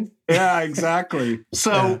they've been. Yeah, exactly.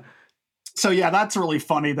 So that's really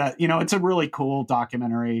funny that, it's a really cool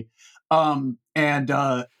documentary. And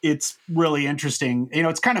it's really interesting.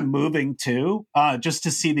 It's kind of moving too, just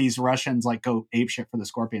to see these Russians like go apeshit for the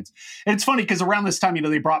Scorpions. And it's funny because around this time,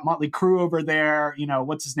 they brought Motley Crue over there.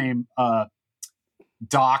 What's his name?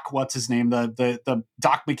 Doc, what's his name? The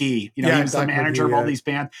Doc McGee. He was the manager of all these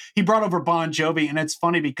bands. He brought over Bon Jovi, and it's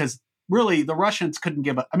funny because really the Russians couldn't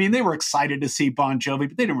give they were excited to see Bon Jovi,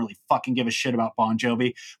 but they didn't really fucking give a shit about Bon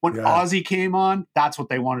Jovi. When Ozzy came on, that's what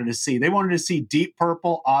they wanted to see. They wanted to see Deep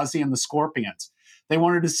Purple, Ozzy, and the Scorpions. They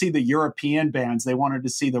wanted to see the European bands. They wanted to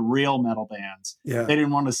see the real metal bands. Yeah. They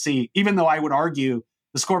didn't want to see, even though I would argue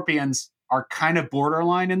the Scorpions are kind of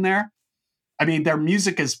borderline in there. I mean, their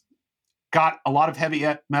music has got a lot of heavy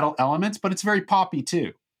metal elements, but it's very poppy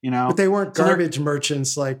too. But they weren't garbage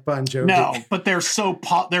merchants like Bon Jovi. No, but they're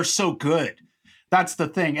so good. That's the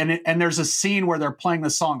thing. And there's a scene where they're playing the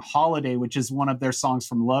song Holiday, which is one of their songs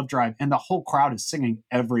from Love Drive, and the whole crowd is singing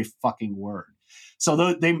every fucking word.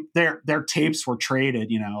 So their tapes were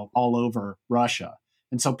traded, all over Russia.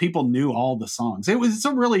 And so people knew all the songs. It's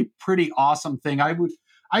a really pretty awesome thing.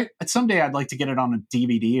 Someday I'd like to get it on a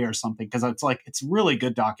DVD or something, because it's really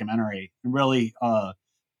good documentary. Really,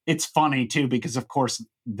 it's funny too, because of course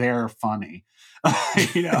they're funny,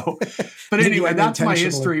 but anyway, that's my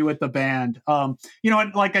history with the band. And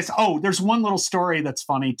like I said, there's one little story that's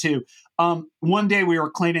funny too. One day we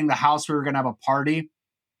were cleaning the house. We were going to have a party.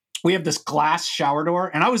 We have this glass shower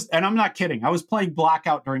door, and I'm not kidding. I was playing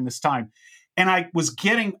Blackout during this time, and I was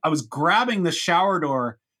grabbing the shower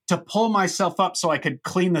door to pull myself up so I could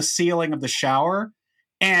clean the ceiling of the shower.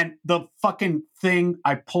 And the fucking thing,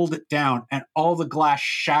 I pulled it down and all the glass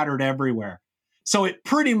shattered everywhere. So it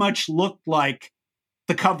pretty much looked like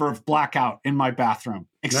the cover of Blackout in my bathroom,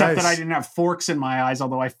 except that Nice. I didn't have forks in my eyes.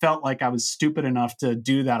 Although I felt like I was stupid enough to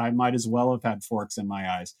do that, I might as well have had forks in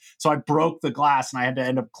my eyes. So I broke the glass and I had to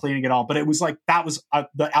end up cleaning it all. But it was like, that was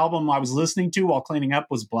the album I was listening to while cleaning up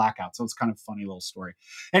was Blackout. So it's kind of a funny little story.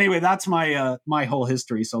 Anyway, that's my my whole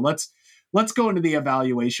history. So let's go into the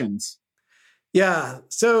evaluations. Yeah.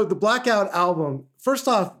 So the Blackout album, first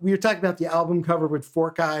off, we were talking about the album cover with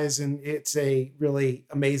fork eyes, and it's a really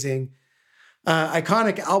amazing,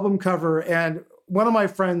 iconic album cover. And one of my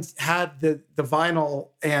friends had the vinyl,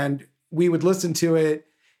 and we would listen to it,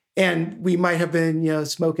 and we might have been,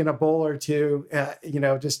 smoking a bowl or two,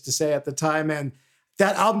 just to say at the time. And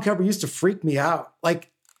that album cover used to freak me out.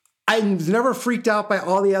 Like, I was never freaked out by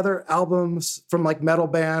all the other albums from like metal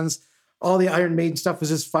bands. All the Iron Maiden stuff was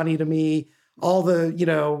just funny to me. All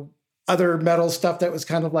the, other metal stuff that was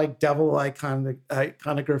kind of like devil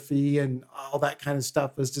iconography and all that kind of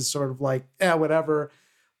stuff was just sort of like, whatever.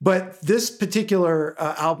 But this particular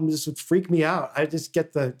album just would freak me out. I just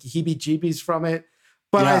get the heebie-jeebies from it.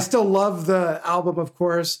 But I still love the album, of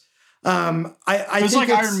course. I it was think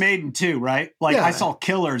like Iron Maiden too, right? Like I saw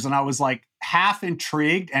Killers and I was like half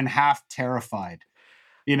intrigued and half terrified,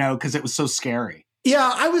 because it was so scary.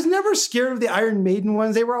 Yeah, I was never scared of the Iron Maiden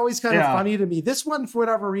ones. They were always kind of funny to me. This one, for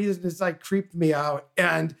whatever reason, is like creeped me out.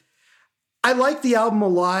 And I like the album a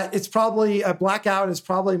lot. It's probably, Blackout is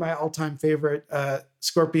probably my all-time favorite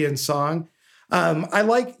Scorpion song. I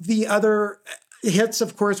like the other hits,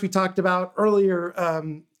 of course, we talked about earlier,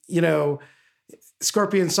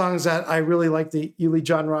 Scorpion songs that I really like, the Uli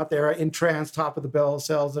John Roth era, In Trance, Top of the Bill,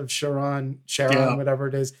 Cells of Sharon, whatever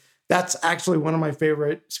it is. That's actually one of my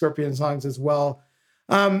favorite Scorpion songs as well.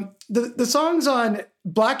 The songs on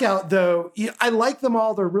Blackout, though, I like them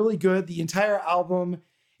all. They're really good. The entire album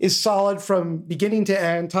is solid from beginning to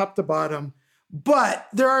end, top to bottom. But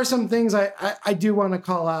there are some things I do want to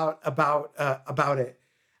call out about it.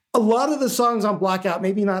 A lot of the songs on Blackout,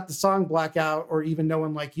 maybe not the song Blackout or even No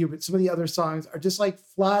One Like You, but some of the other songs are just like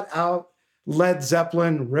flat out Led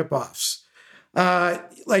Zeppelin ripoffs. I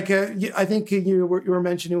think you were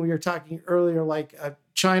mentioning when you were talking earlier, like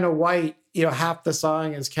China White, half the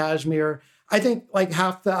song is Kashmir. I think like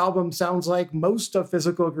half the album sounds like most of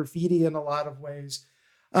Physical Graffiti in a lot of ways.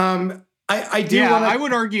 I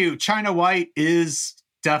would argue China White is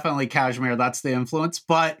definitely Kashmir. That's the influence,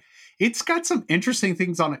 but it's got some interesting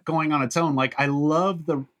things on it going on its own. Like I love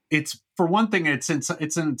for one thing, it's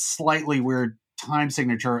in slightly weird time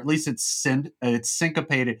signature. At least it's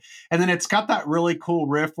syncopated, and then it's got that really cool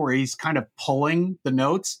riff where he's kind of pulling the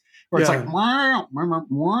notes, where it's like wow, wow,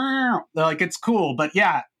 wow. Like it's cool. But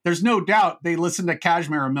yeah, there's no doubt they listened to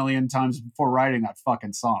Kashmir a million times before writing that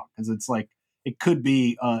fucking song, because it's like it could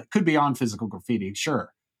be on Physical Graffiti,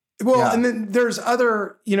 sure. Well, and then there's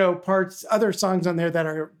other, other songs on there that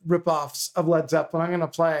are ripoffs of Led Zeppelin. I'm going to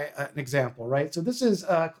play an example, right? So this is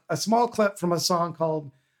a small clip from a song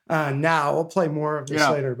called Now. We'll play more of this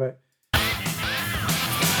later, but.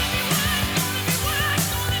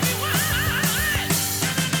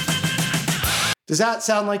 Does that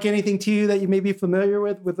sound like anything to you that you may be familiar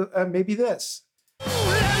with maybe this?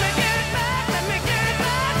 Oh,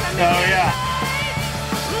 yeah.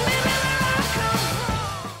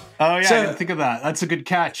 Oh, yeah, I didn't think of that. That's a good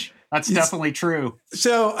catch. That's definitely true.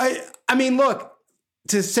 So, I mean, look,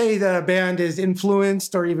 to say that a band is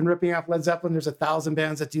influenced or even ripping off Led Zeppelin, there's 1,000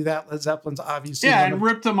 bands that do that. Led Zeppelin's obviously... Yeah, and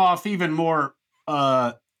ripped them off even more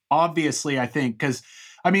obviously, I think, because,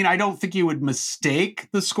 I mean, I don't think you would mistake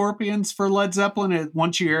the Scorpions for Led Zeppelin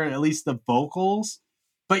once you hear at least the vocals.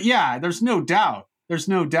 But yeah, there's no doubt.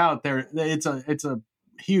 It's a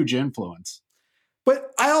huge influence.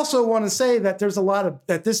 But I also want to say that there's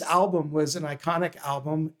that this album was an iconic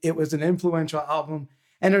album. It was an influential album.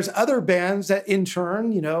 And there's other bands that in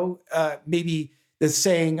turn, maybe the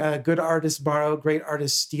saying, good artists borrow, great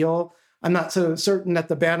artists steal. I'm not so certain that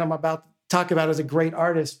the band I'm about to talk about is a great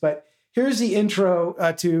artist, but here's the intro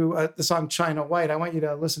to the song China White. I want you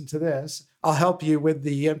to listen to this. I'll help you with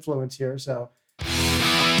the influence here. So.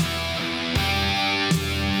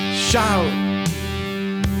 Shout.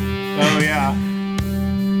 Oh, yeah.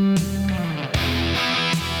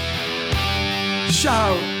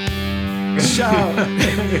 Shout, shout,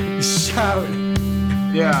 shout.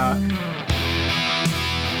 Yeah.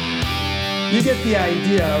 You get the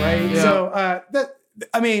idea, right? Yeah. So,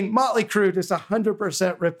 Motley Crue just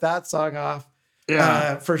 100% ripped that song off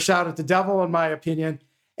for Shout at the Devil, in my opinion.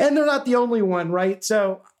 And they're not the only one, right?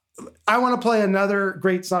 So I want to play another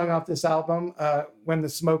great song off this album, When the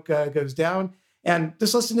Smoke Goes Down. And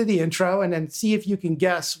just listen to the intro and then see if you can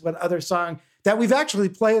guess what other song that we've actually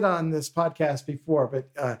played on this podcast before,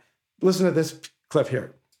 but listen to this clip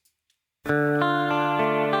here.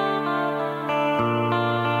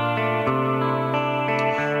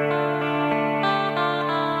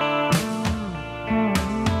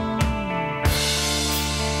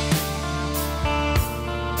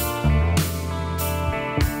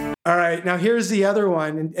 All right, now here's the other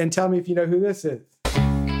one, and tell me if you know who this is.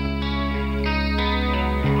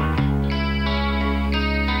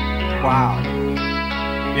 Wow.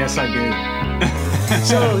 Yes, I do.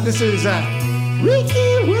 So this is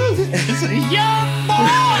Ricky Wilson. Young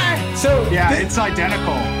boy. So yeah, it's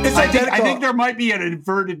identical. It's identical. I think there might be an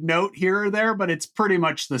inverted note here or there, but it's pretty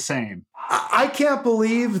much the same. I can't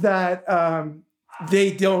believe that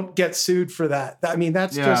they don't get sued for that. I mean,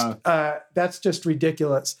 that's just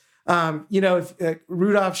ridiculous. If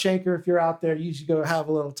Rudolph Schenker, if you're out there, you should go have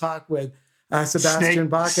a little talk with Sebastian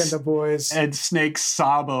Bach and the boys. And Snake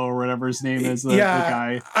Sabo, or whatever his name is, the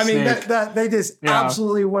guy. I mean, that they just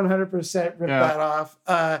absolutely 100% ripped that off.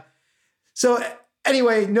 So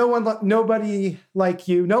anyway, nobody like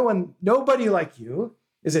you. Nobody like you.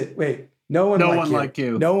 Is it? Wait, no one like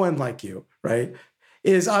you. No one like you, right?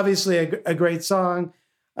 Is obviously a great song.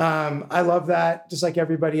 I love that, just like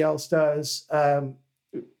everybody else does.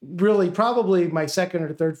 Really, probably my second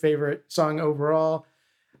or third favorite song overall.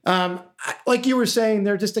 Like you were saying,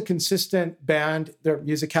 they're just a consistent band. Their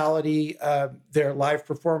musicality, their live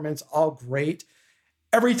performance, all great.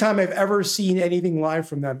 Every time I've ever seen anything live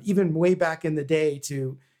from them, even way back in the day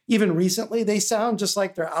to even recently, they sound just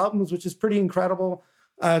like their albums, which is pretty incredible.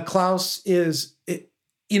 Klaus is,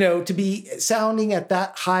 to be sounding at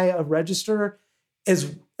that high a register,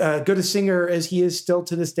 as good a singer as he is still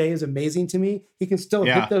to this day, is amazing to me. He can still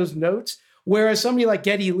hit those notes, whereas somebody like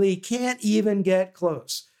Geddy Lee can't even get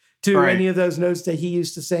close to any of those notes that he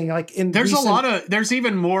used to sing. There's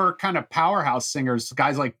even more kind of powerhouse singers,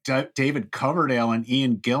 guys like David Coverdale and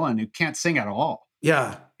Ian Gillan, who can't sing at all.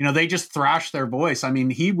 Yeah. They just thrash their voice. I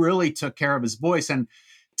mean, he really took care of his voice, and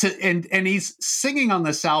he's singing on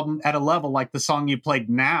this album at a level like the song you played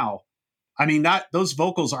now. I mean, those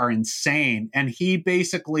vocals are insane. And he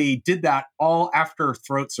basically did that all after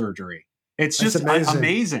throat surgery. It's just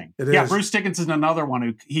amazing. Yeah, Bruce Dickinson, another one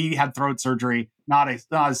who he had throat surgery, not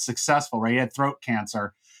as successful, right? He had throat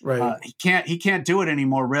cancer. Right. He can't do it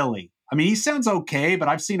anymore, really. I mean, he sounds okay, but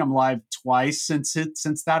I've seen him live twice since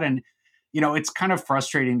that. And, it's kind of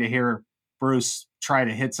frustrating to hear Bruce try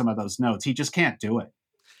to hit some of those notes. He just can't do it.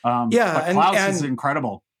 But Klaus is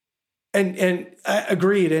incredible. And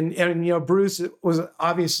agreed. And Bruce was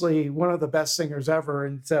obviously one of the best singers ever.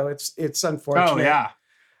 And so it's unfortunate. Oh, yeah.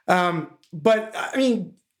 But I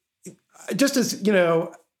mean, just as,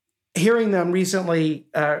 hearing them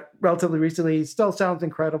relatively recently, still sounds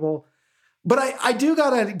incredible. But I do got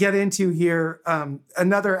to get into here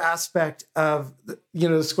another aspect of,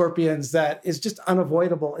 the Scorpions that is just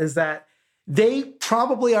unavoidable, is that they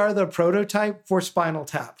probably are the prototype for Spinal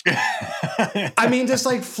Tap. I mean, just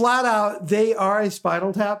like flat out, they are a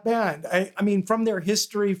Spinal Tap band. I mean, from their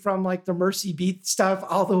history, from like the Mercy Beat stuff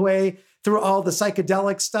all the way through all the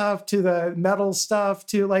psychedelic stuff to the metal stuff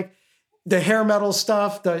to like the hair metal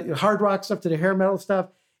stuff, the hard rock stuff to the hair metal stuff.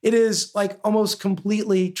 It is like almost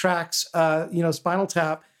completely tracks, Spinal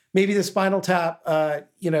Tap. Maybe the Spinal Tap,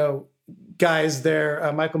 guys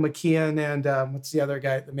there, Michael McKeon and what's the other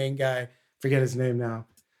guy, the main guy? Forget his name now.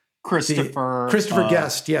 Christopher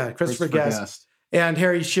Guest. Yeah, Christopher Guest. And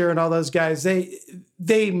Harry Shearer and all those guys.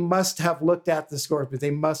 They must have looked at the Scorpions. They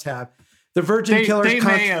must have. The Virgin Killers. They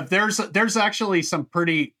may have. There's actually some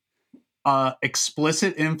pretty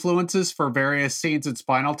explicit influences for various scenes in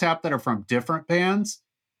Spinal Tap that are from different bands.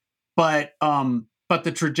 But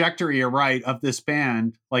the trajectory, you're right, of this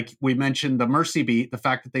band, like we mentioned, the Mercy Beat, the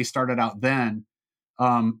fact that they started out then.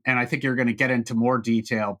 And I think you're going to get into more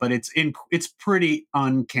detail, but it's pretty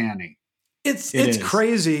uncanny. It's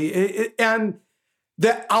crazy. And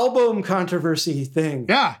the album controversy thing.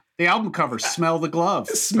 Yeah. The album cover, Smell the Glove.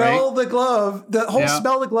 The Glove. The whole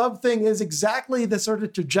Smell the Glove thing is exactly the sort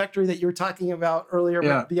of trajectory that you were talking about earlier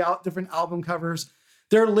about the different album covers.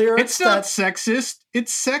 Their lyrics. It's not sexist.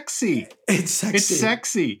 It's sexy. It's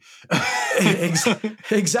sexy.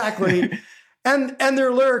 Exactly. And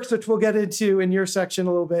their lyrics, which we'll get into in your section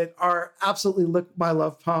a little bit, are absolutely Lick My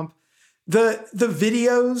Love Pump. The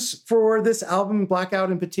videos for this album,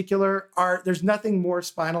 Blackout in particular, there's nothing more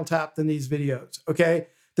Spinal Tap than these videos. Okay,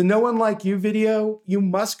 the No One Like You video, you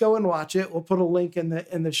must go and watch it. We'll put a link in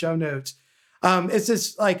the show notes. It's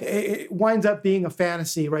just like it winds up being a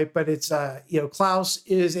fantasy, right? But it's Klaus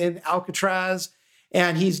is in Alcatraz,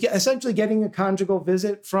 and he's essentially getting a conjugal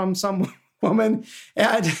visit from some woman,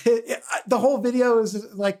 and the whole video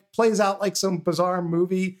is like plays out like some bizarre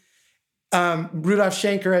movie. Rudolph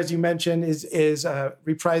Schenker, as you mentioned, is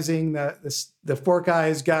reprising the Fork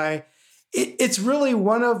Eyes guy. It's really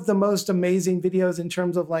one of the most amazing videos in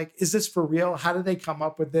terms of like, is this for real? How did they come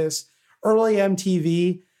up with this? Early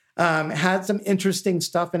MTV had some interesting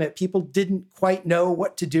stuff in it. People didn't quite know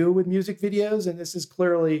what to do with music videos, and this is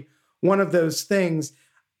clearly one of those things.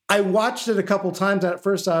 I watched it a couple times, and at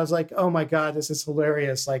first I was like, oh my God, this is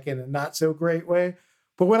hilarious, like in a not so great way.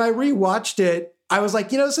 But when I rewatched it, I was like,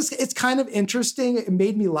 it's kind of interesting. It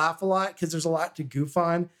made me laugh a lot because there's a lot to goof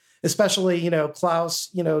on, especially, Klaus,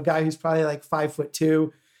 a guy who's probably like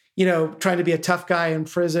 5'2", trying to be a tough guy in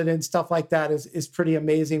prison and stuff like that is pretty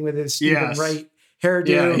amazing with his Stephen Wright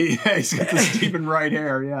hairdo. Yeah, he's got the Stephen Wright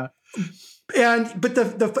hair. Yeah. And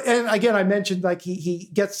again, I mentioned like he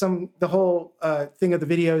gets the whole thing of the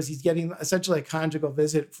videos. He's getting essentially a conjugal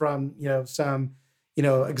visit from, some,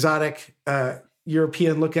 exotic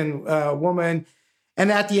European looking woman. And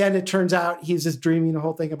at the end, it turns out he's just dreaming the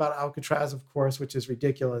whole thing about Alcatraz, of course, which is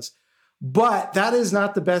ridiculous. But that is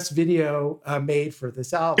not the best video made for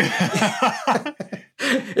this album.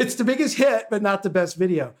 It's the biggest hit, but not the best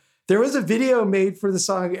video. There was a video made for the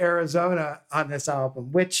song Arizona on this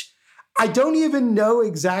album, which I don't even know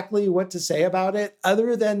exactly what to say about it,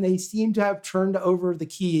 other than they seem to have turned over the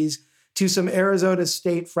keys to some Arizona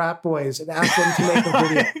State frat boys and asked them to make a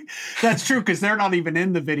video. That's true, because they're not even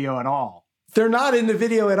in the video at all. They're not in the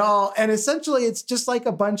video at all. And essentially, it's just like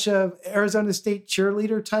a bunch of Arizona State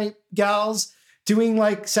cheerleader type gals doing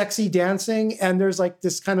like sexy dancing. And there's like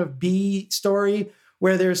this kind of B story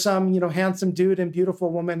where there's some, handsome dude and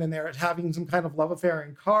beautiful woman, and they're having some kind of love affair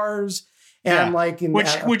in cars. And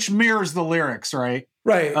which mirrors the lyrics, right?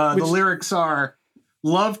 Right. The lyrics are,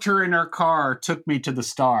 loved her in her car, took me to the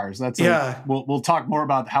stars. We'll talk more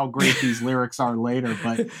about how great these lyrics are later.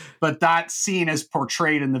 But that scene is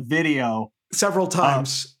portrayed in the video several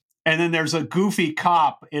times. And then there's a goofy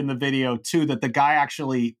cop in the video too, that the guy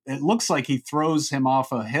actually, it looks like he throws him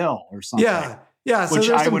off a hill or something. Yeah. Which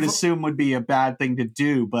I would assume would be a bad thing to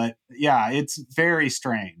do. But yeah, it's very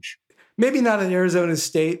strange. Maybe not in Arizona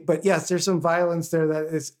State, but yes, there's some violence there that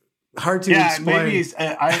is hard to explain. Maybe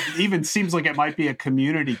it even seems like it might be a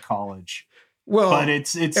community college. Well, but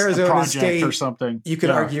it's Arizona a project State, or something. You could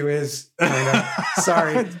argue is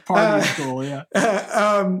sorry. It's part of school, yeah.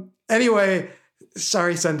 Anyway,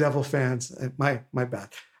 sorry, Sun Devil fans. My bad.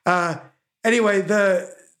 Anyway,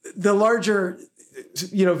 the larger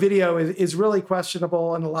video is really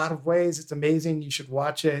questionable in a lot of ways. It's amazing. You should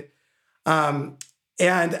watch it.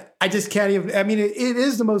 And I just can't even, it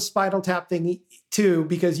is the most Spinal Tap thing too,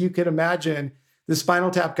 because you could imagine the Spinal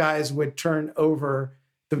Tap guys would turn over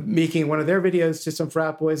making one of their videos to some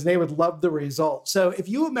frat boys, and they would love the result. So if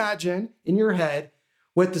you imagine in your head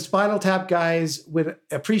what the Spinal Tap guys would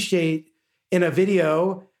appreciate in a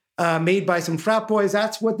video made by some frat boys,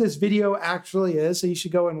 that's what this video actually is. So you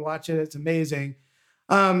should go and watch it. It's amazing.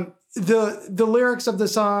 The lyrics of the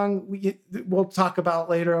song, we'll talk about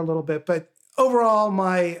later a little bit, but overall,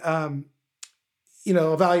 my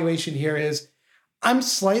evaluation here is I'm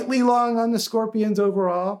slightly long on the Scorpions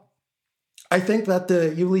overall. I think that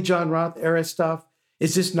the Uli John Roth era stuff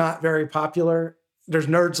is just not very popular. There's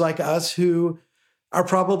nerds like us who are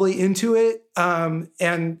probably into it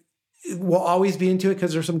and will always be into it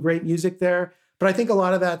because there's some great music there. But I think a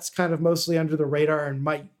lot of that's kind of mostly under the radar and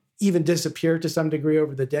might even disappear to some degree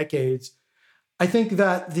over the decades. I think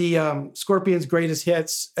that the Scorpions' greatest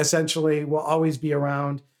hits essentially will always be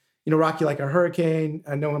around, Rock You Like a Hurricane,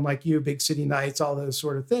 No One Like You, Big City Nights, all those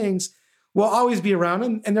sort of things will always be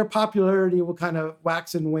around. And their popularity will kind of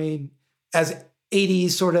wax and wane as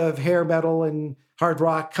 80s sort of hair metal and hard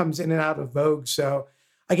rock comes in and out of vogue. So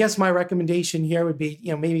I guess my recommendation here would be,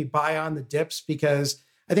 maybe buy on the dips because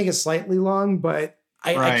I think it's slightly long, but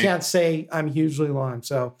I can't say I'm hugely long.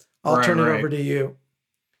 So I'll turn it over to you.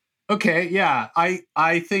 Okay, yeah,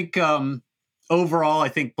 I think overall, I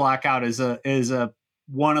think Blackout is a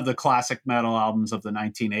one of the classic metal albums of the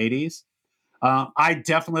 1980s. I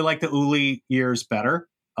definitely like the Uli years better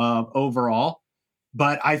overall,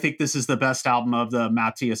 but I think this is the best album of the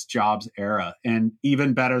Matthias Jobs era, and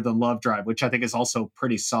even better than Love Drive, which I think is also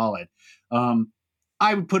pretty solid.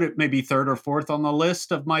 I would put it maybe third or fourth on the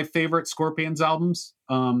list of my favorite Scorpions albums,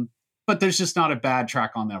 but there's just not a bad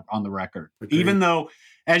track on the record, Agreed. Even though.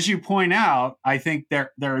 As you point out, I think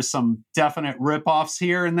there are some definite ripoffs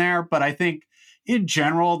here and there, but I think in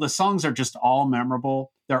general, the songs are just all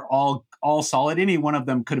memorable. They're all solid. Any one of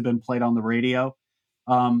them could have been played on the radio.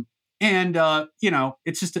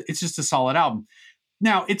 It's just a solid album.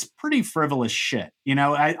 Now it's pretty frivolous shit,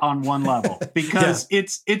 on one level, because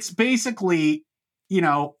it's basically,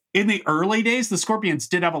 in the early days, the Scorpions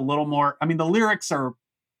did have a little more. I mean, the lyrics are.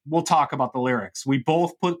 We'll talk about the lyrics. We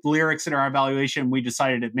both put lyrics in our evaluation. We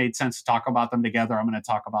decided it made sense to talk about them together. I'm going to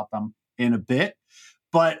talk about them in a bit.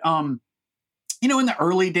 But, you know, in the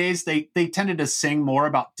early days, they tended to sing more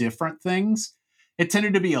about different things. It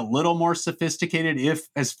tended to be a little more sophisticated,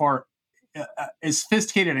 as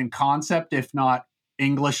sophisticated in concept, if not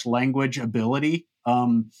English language ability.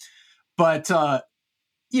 But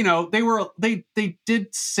you know, they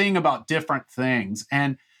did sing about different things.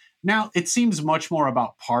 And now it seems much more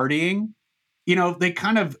about partying. You know, they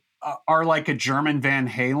kind of are like a German Van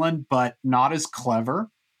Halen, but not as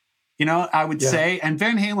clever. You know, I would say. And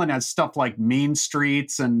Van Halen has stuff like Mean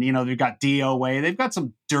Streets, and, you know, they've got DOA. They've got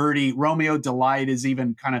some dirty, Romeo Delight is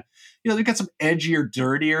even kind of, you know, they've got some edgier,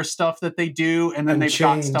 dirtier stuff that they do. And then they've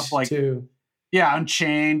got stuff like,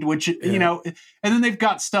 Unchained, which, you know, and then they've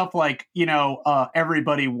got stuff like, you know,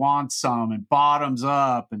 Everybody Wants Some and Bottoms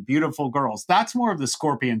Up and Beautiful Girls. That's more of the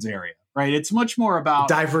Scorpions area, right? It's much more about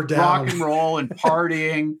rock and roll and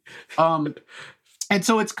partying. And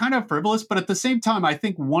so it's kind of frivolous, but at the same time, I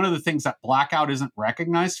think one of the things that Blackout isn't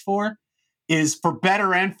recognized for is, for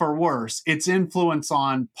better and for worse, its influence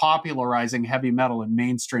on popularizing heavy metal and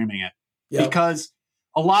mainstreaming it. Yep. Because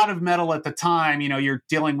a lot of metal at the time, you know, you're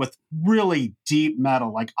dealing with really deep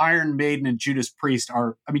metal, like Iron Maiden and Judas Priest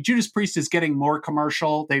Judas Priest is getting more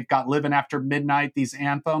commercial. They've got Living After Midnight, these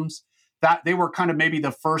anthems, that they were kind of maybe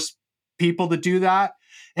the first people to do that.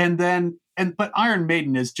 But Iron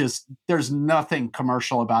Maiden is just, there's nothing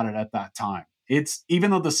commercial about it at that time. It's,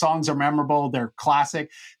 even though the songs are memorable, they're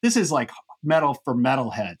classic. This is like metal for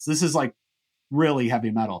metalheads. This is like really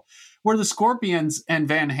heavy metal, where the Scorpions and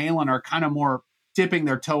Van Halen are kind of more dipping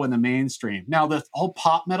their toe in the mainstream. Now, the whole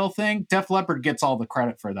pop metal thing, Def Leppard gets all the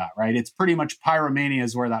credit for that, right? It's pretty much Pyromania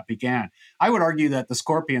is where that began. I would argue that the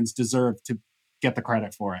Scorpions deserve to get the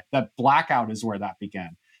credit for it, that Blackout is where that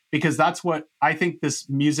began, because that's what I think this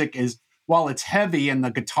music is. While it's heavy and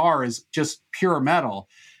the guitar is just pure metal,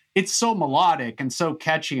 it's so melodic and so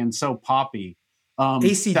catchy and so poppy.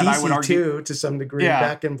 AC/DC too, to some degree,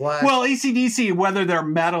 Back in Black. Well, AC/DC, whether they're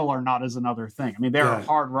metal or not, is another thing. I mean, they're a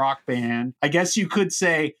hard rock band. I guess you could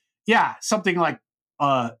say, something like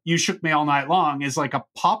You Shook Me All Night Long is like a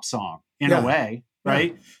pop song in a way,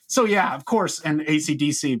 right? Yeah. So of course, and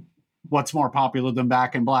AC/DC, what's more popular than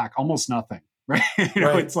Back in Black? Almost nothing, right?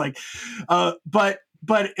 It's like,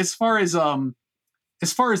 but as far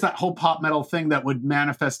as that whole pop metal thing that would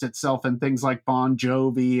manifest itself in things like Bon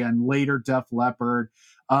Jovi and later Def Leppard,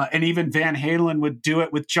 and even Van Halen would do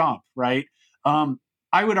it with Jump, right?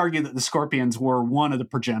 I would argue that the Scorpions were one of the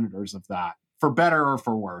progenitors of that, for better or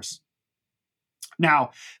for worse. Now,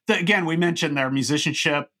 again, we mentioned their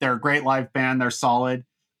musicianship. They're a great live band. They're solid.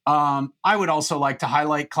 I would also like to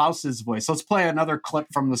highlight Klaus's voice. Let's play another clip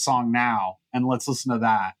from the song now, and let's listen to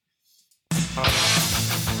that.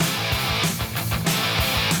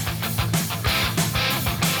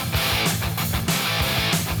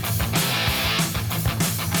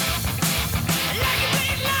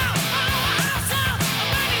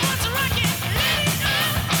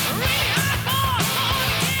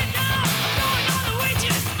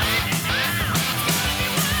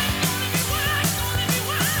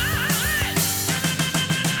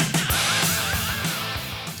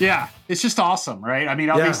 Yeah, it's just awesome, right? I mean,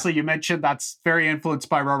 obviously you mentioned that's very influenced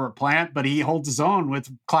by Robert Plant, but he holds his own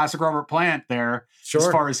with classic Robert Plant there as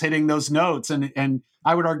far as hitting those notes. And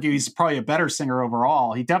I would argue he's probably a better singer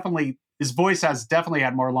overall. His voice has definitely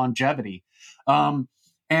had more longevity.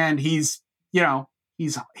 And he's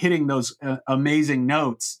hitting those amazing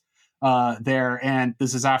notes there. And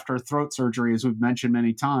this is after throat surgery, as we've mentioned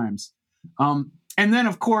many times. And then,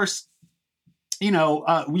 of course,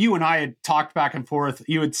 you and I had talked back and forth.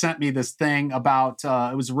 You had sent me this thing about,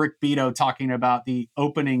 it was Rick Beato talking about the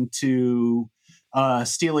opening to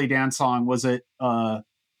Steely Dan song. Was it, what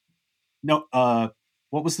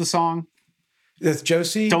was the song? That's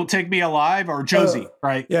Josie? Don't Take Me Alive, or Josie,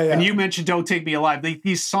 right? Yeah. And you mentioned Don't Take Me Alive.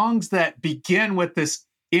 These songs that begin with this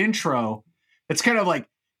intro, it's kind of like,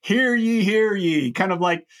 hear ye, kind of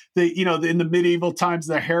like in the medieval times,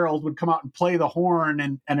 the herald would come out and play the horn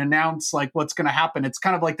and announce like what's going to happen. It's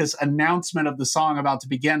kind of like this announcement of the song about to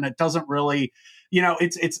begin that doesn't really,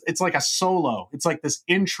 it's like a solo. It's like this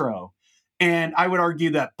intro. And I would argue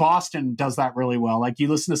that Boston does that really well. Like you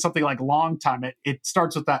listen to something like Long Time, it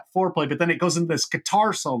starts with that foreplay, but then it goes into this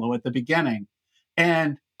guitar solo at the beginning.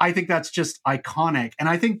 And I think that's just iconic. And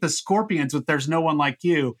I think the Scorpions with There's No One Like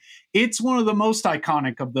You, it's one of the most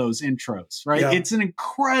iconic of those intros, right? Yeah. It's an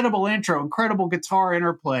incredible intro, incredible guitar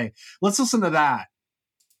interplay. Let's listen to that.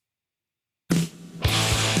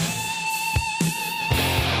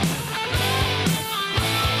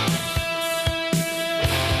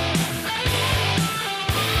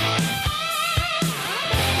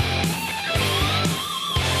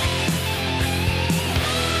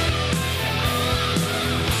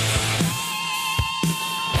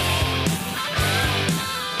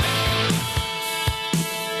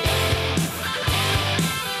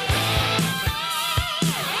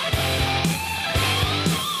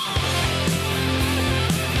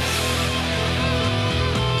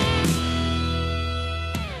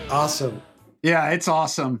 Awesome. Yeah, it's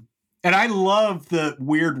awesome. And I love the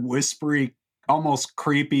weird whispery, almost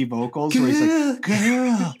creepy vocals where he's like,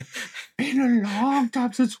 girl, been a long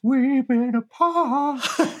time since we've been apart.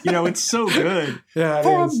 You know, it's so good. Yeah,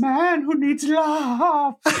 for a man who needs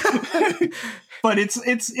love. But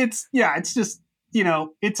it's just, you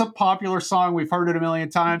know, it's a popular song. We've heard it a million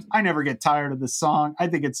times. I never get tired of this song. I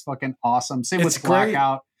think it's fucking awesome. Same with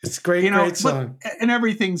Blackout. It's great, great song. And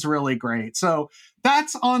everything's really great. So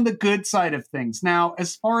that's on the good side of things. Now,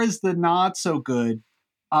 as far as the not so good,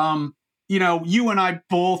 you know, you and I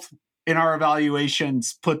both in our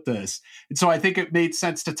evaluations put this. And so I think it made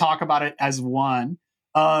sense to talk about it as one.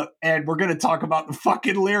 And we're going to talk about the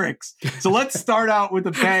fucking lyrics. So let's start out with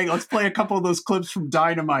a bang. Let's play a couple of those clips from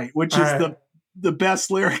Dynamite, which is the best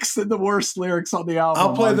lyrics and the worst lyrics on the album.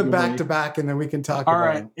 I'll play them back to back and then we can talk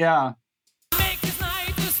about them. Yeah.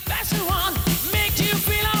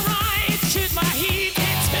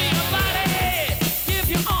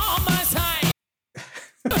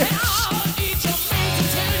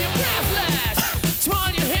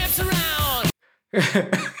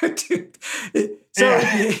 Dude, so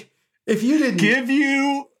if you didn't give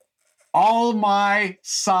you all my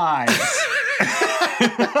size.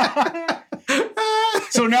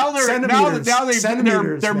 So now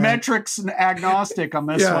they're metrics and agnostic on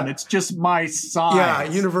this one. It's just my size. Yeah,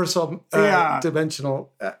 universal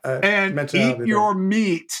dimensional. And eat your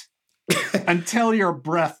meat until you're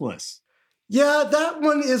breathless. Yeah, that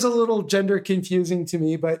one is a little gender confusing to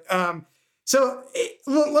me, but so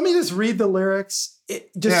let me just read the lyrics,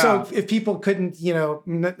 so if people couldn't, you know,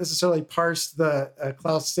 not necessarily parse the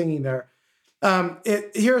Klaus singing there.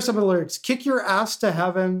 Here are some of the lyrics. Kick your ass to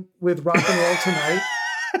heaven with rock and roll tonight.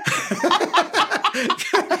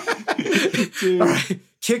 All right.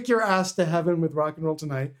 Kick your ass to heaven with rock and roll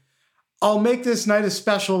tonight. I'll make this night a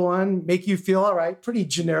special one. Make you feel all right. Pretty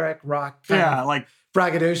generic rock. Like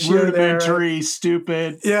braggadocio, rudimentary,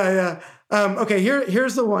 stupid. Yeah. Okay,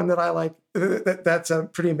 here's the one that I like. That's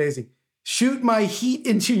pretty amazing. Shoot my heat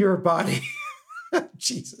into your body.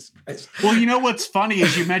 Jesus Christ. Well, you know what's funny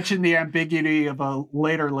is you mentioned the ambiguity of a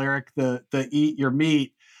later lyric, the eat your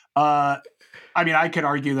meat. I mean, I could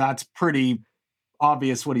argue that's pretty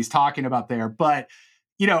obvious what he's talking about there. But,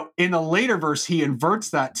 you know, in the later verse, he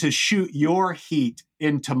inverts that to shoot your heat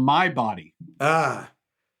into my body.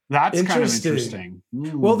 That's kind of interesting.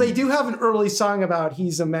 Well, they do have an early song about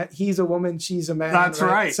he's a woman, she's a man. That's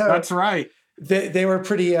right. So that's right. They were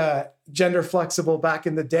pretty gender flexible back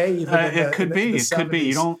in the day. Even it could be.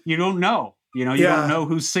 You don't know. You know, you don't know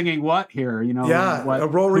who's singing what here. You know, a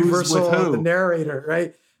role reversal of the narrator,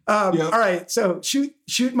 right? All right. So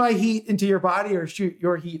shoot my heat into your body, or shoot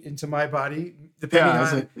your heat into my body, depending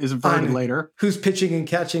on is inverted later. Who's pitching and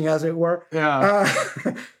catching, as it were. Yeah.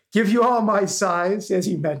 Give you all my size, as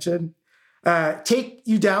you mentioned. Take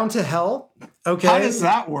you down to hell. Okay. How does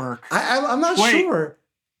that work? I'm not sure.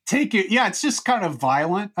 Take you. Yeah, it's just kind of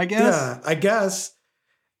violent, I guess. Yeah, I guess.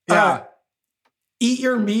 Yeah. Eat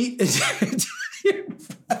your meat. Dude.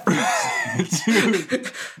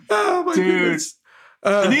 Oh my goodness.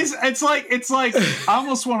 It's like I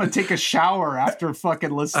almost want to take a shower after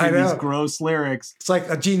fucking listening to these gross lyrics. It's like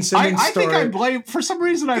a Gene Simmons story. I think for some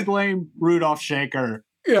reason I blame Rudolph Shaker.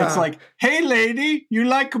 Yeah. It's like, hey lady, you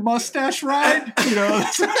like a mustache ride? You know.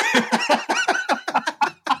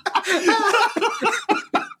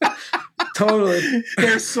 Totally.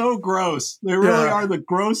 They're so gross. They really are the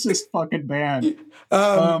grossest fucking band.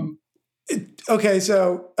 Okay,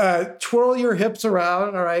 so twirl your hips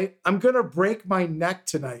around, all right? I'm going to break my neck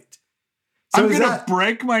tonight. So I'm going to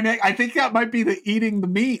break my neck. I think that might be the eating the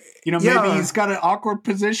meat. You know, maybe he's got an awkward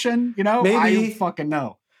position, you know? I don't fucking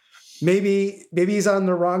know. Maybe he's on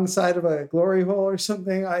the wrong side of a glory hole or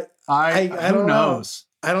something. I don't know.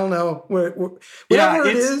 I don't know. Whatever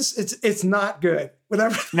it is, it's not good.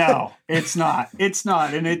 Whatever. No, it's not. It's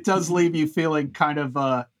not. And it does leave you feeling kind of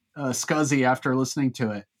scuzzy after listening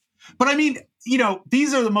to it. But I mean, you know,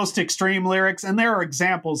 these are the most extreme lyrics, and there are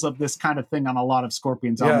examples of this kind of thing on a lot of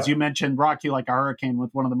Scorpions albums. You mentioned Rock You Like a Hurricane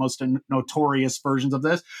with one of the most notorious versions of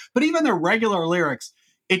this. But even their regular lyrics,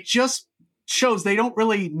 it just shows they don't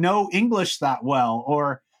really know English that well.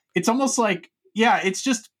 Or it's almost like,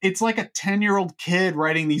 it's like a 10-year-old kid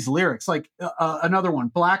writing these lyrics. Like another one,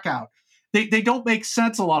 Blackout. They don't make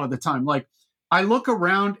sense a lot of the time. Like, I look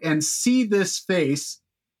around and see this face.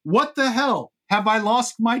 What the hell? Have I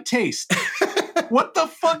lost my taste? What the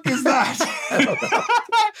fuck is that?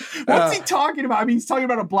 What's he talking about? I mean, he's talking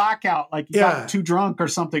about a blackout, like he got too drunk or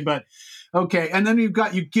something. But okay, and then you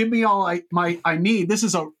give me all I need. This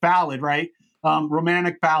is a ballad, right?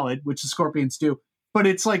 Romantic ballad, which the Scorpions do. But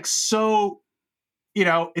it's like so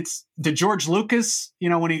it's did George Lucas,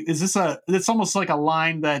 when it's almost like a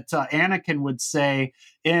line that Anakin would say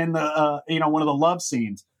in the, one of the love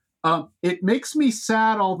scenes. It makes me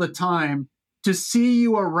sad all the time to see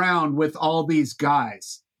you around with all these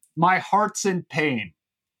guys. My heart's in pain.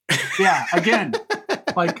 Yeah, again,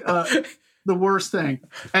 like the worst thing.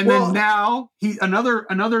 And then now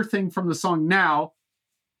another thing from the song now,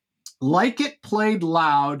 like it played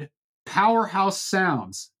loud, powerhouse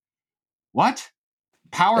sounds. What?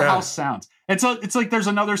 Powerhouse sounds. It's like there's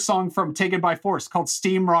another song from Taken by Force called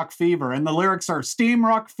Steam Rock Fever, and the lyrics are Steam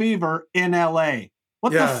Rock Fever in LA.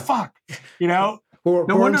 What the fuck? Or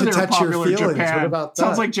no wonder to they were touch your popular in feelings. Japan. What about that?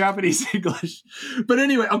 Sounds like Japanese English. But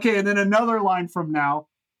anyway, okay, and then another line from now.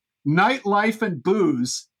 Nightlife and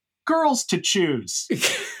booze, girls to choose.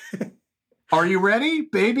 Are you ready,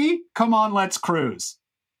 baby? Come on, let's cruise.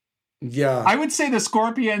 Yeah. I would say the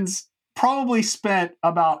Scorpions probably spent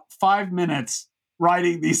about 5 minutes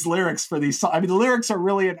writing these lyrics for these songs. I mean, the lyrics are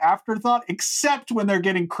really an afterthought, except when they're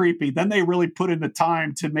getting creepy. Then they really put in the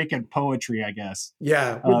time to make it poetry, I guess.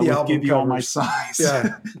 Yeah, with the album Give You All My covers. Size.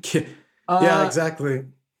 Yeah. Yeah, exactly.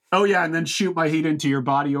 Oh, yeah, and then Shoot My Heat Into Your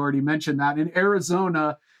Body. You already mentioned that. In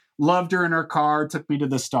Arizona, loved her in her car, took me to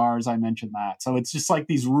the stars. I mentioned that. So it's just like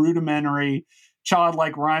these rudimentary,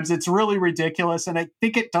 childlike rhymes. It's really ridiculous, and I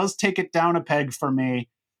think it does take it down a peg for me.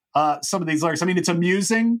 Some of these lyrics. I mean, it's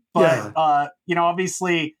amusing, but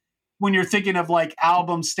obviously, when you're thinking of like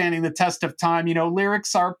albums standing the test of time,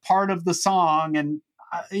 lyrics are part of the song, and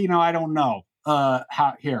I don't know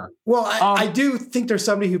how here. Well, I do think there's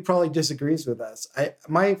somebody who probably disagrees with us.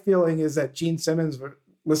 My feeling is that Gene Simmons would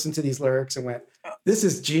listen to these lyrics and went, "This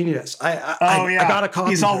is genius. I gotta copy."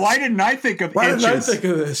 He's all, this. "Why didn't I think of Why inches? didn't I think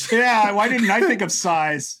of this? Yeah, why didn't I think of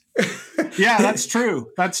size?" Yeah, that's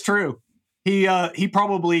true. That's true. He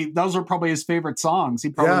probably, those are probably his favorite songs. He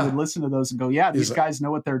probably would listen to those and go, "Yeah, these guys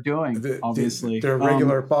know what they're doing." Obviously, they're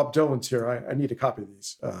regular Bob Dylan's here. I need to copy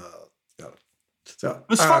these. So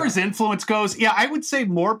as far as influence goes, I would say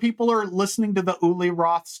more people are listening to the Uli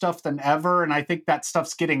Roth stuff than ever, and I think that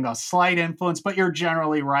stuff's getting a slight influence. But you're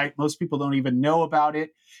generally right; most people don't even know about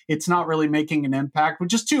it. It's not really making an impact,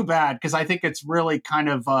 which is too bad because I think it's really kind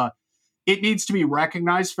of. It needs to be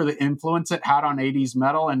recognized for the influence it had on 80s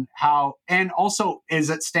metal and also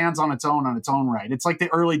as it stands on its own right. It's like the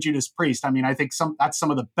early Judas Priest. I mean, I think that's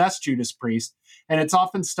some of the best Judas Priest. And it's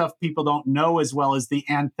often stuff people don't know as well as the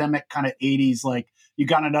anthemic kind of 80s, like You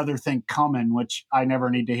Got Another Thing Coming, which I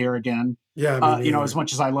never need to hear again. Yeah. As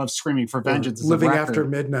much as I love Screaming for Vengeance. Living After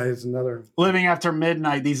Midnight is another. Living After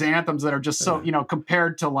Midnight, these anthems that are just so,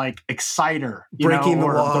 compared to like Exciter, Breaking the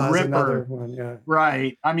Law the Ripper. Is another one, yeah.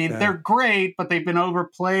 Right. I mean, they're great, but they've been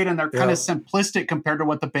overplayed and they're kind of simplistic compared to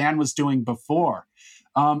what the band was doing before.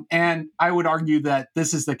 And I would argue that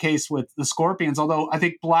this is the case with the Scorpions, although I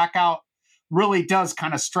think Blackout really does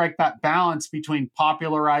kind of strike that balance between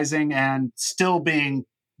popularizing and still being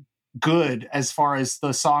good as far as the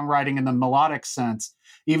songwriting in the melodic sense,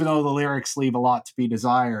 even though the lyrics leave a lot to be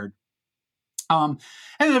desired. And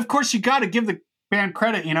of course, you got to give the band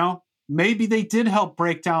credit, maybe they did help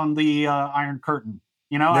break down the Iron Curtain.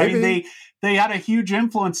 I mean, they had a huge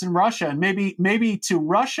influence in Russia, and maybe to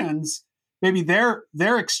Russians, maybe their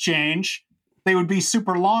exchange, they would be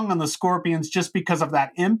super long on the Scorpions just because of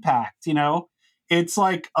that impact. It's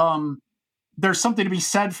like, there's something to be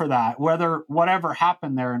said for that, whatever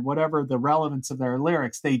happened there and whatever the relevance of their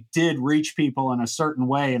lyrics, they did reach people in a certain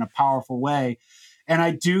way, in a powerful way. And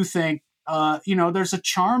I do think, there's a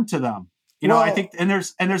charm to them, I think, and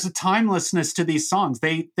there's a timelessness to these songs.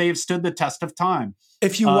 They have stood the test of time.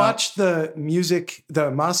 If you watch the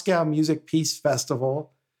Moscow Music Peace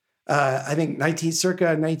Festival, I think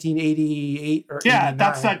circa 1988 or 89.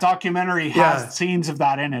 That's that documentary has scenes of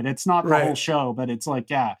that in it. It's not the whole show, but it's like,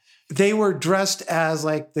 they were dressed as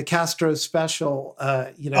like the Castro special,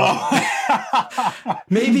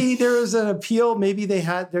 Maybe there was an appeal. Maybe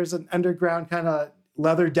there's an underground kind of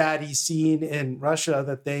leather daddy scene in Russia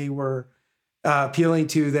that they were appealing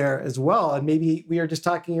to there as well. And maybe we are just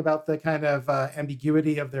talking about the kind of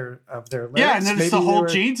ambiguity of their lyrics. Yeah, and then it's the whole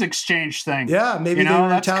genes exchange thing. Yeah, maybe they were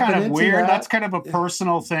that's kind of weird. That. That's kind of a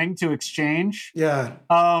personal thing to exchange. Yeah.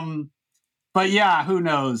 But who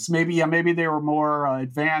knows? Maybe they were more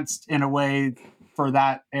advanced in a way for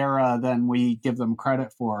that era than we give them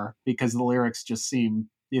credit for, because the lyrics just seem,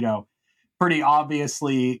 pretty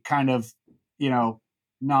obviously kind of,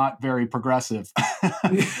 not very progressive.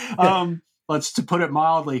 Let's to put it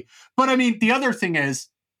mildly. But I mean, the other thing is,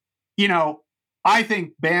 I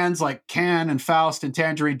think bands like Can and Faust and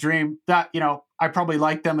Tangerine Dream, that, I probably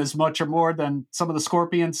like them as much or more than some of the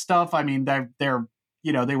Scorpion stuff. I mean, they're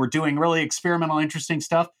they were doing really experimental, interesting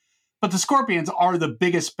stuff. But the Scorpions are the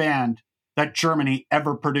biggest band that Germany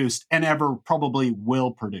ever produced and ever probably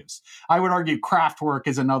will produce. I would argue Kraftwerk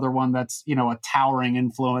is another one that's, a towering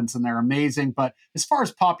influence, and they're amazing. But as far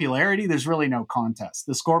as popularity, there's really no contest.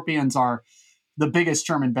 The Scorpions are the biggest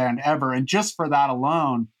German band ever. And just for that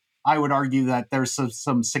alone, I would argue that there's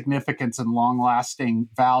some significance and long-lasting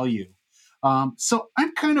value. So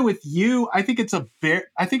I'm kind of with you. I think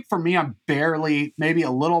I think for me, I'm barely, maybe a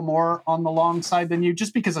little more on the long side than you,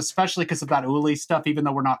 just especially because of that Uli stuff, even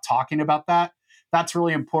though we're not talking about that. That's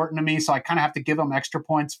really important to me. So I kind of have to give them extra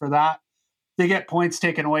points for that. They get points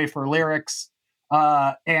taken away for lyrics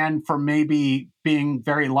and for maybe being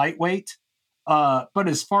very lightweight. But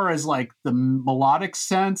as far as like the melodic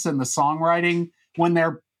sense and the songwriting, when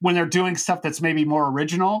they're doing stuff that's maybe more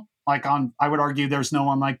original, I would argue There's No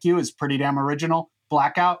One Like You is pretty damn original.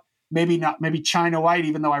 Blackout, maybe China White,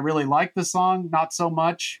 even though I really like the song, not so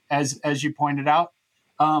much as you pointed out.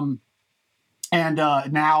 And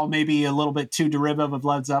now maybe a little bit too derivative of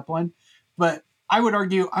Led Zeppelin. But I would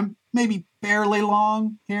argue I'm maybe barely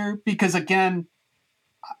long here because, again,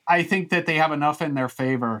 I think that they have enough in their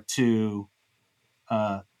favor to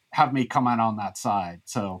have me come out on that side.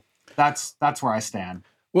 So that's where I stand.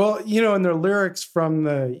 Well, and their lyrics from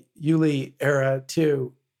the Uli era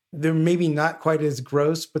too, they're maybe not quite as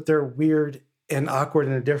gross, but they're weird and awkward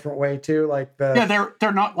in a different way too.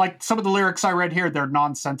 They're not like some of the lyrics I read here. They're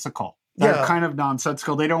nonsensical. They're kind of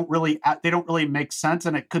nonsensical. They don't really make sense,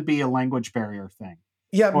 and it could be a language barrier thing.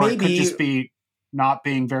 Yeah, or maybe it could just be not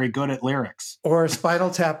being very good at lyrics, or a Spinal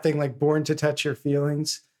Tap thing like "Born to Touch Your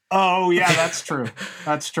Feelings." Oh yeah, that's true.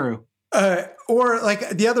 That's true. Or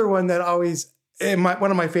like the other one that always. One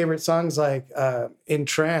of my favorite songs, like "In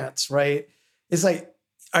Trance," right? Is like,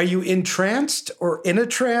 are you entranced or in a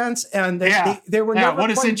trance? And they were never. What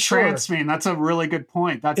does quite entrance sure. mean? That's a really good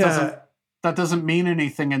point. That doesn't mean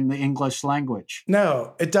anything in the English language.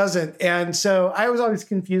 No, it doesn't. And so I was always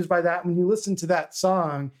confused by that. When you listen to that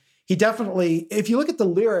song, he definitely, if you look at the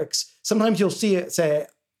lyrics, sometimes you'll see it say,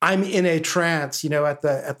 "I'm in a trance," at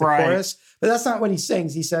the chorus, but that's not what he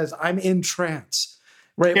sings. He says, "I'm in trance."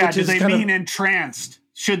 Right, yeah, do they mean entranced?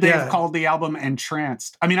 Should they have called the album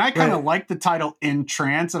Entranced? I mean, I kind of like the title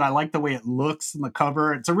Entranced, and I like the way it looks in the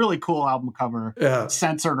cover. It's a really cool album cover,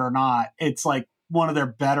 censored or not. It's like one of their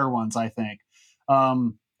better ones, I think,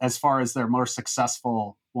 as far as their more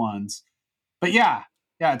successful ones. But yeah,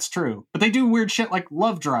 it's true. But they do weird shit like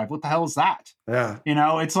Love Drive. What the hell is that? Yeah,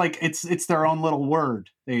 it's like it's their own little word.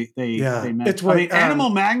 They meant. It's what,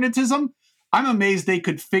 Animal Magnetism. I'm amazed they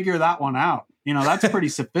could figure that one out. That's pretty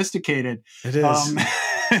sophisticated. It is.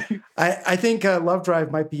 I think Love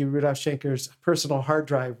Drive might be Rudolf Schenker's personal hard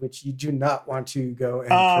drive, which you do not want to go and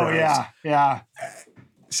browse. Yeah.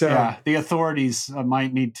 So the authorities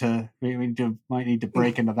might need to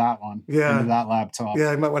break into that one, into that laptop. Yeah,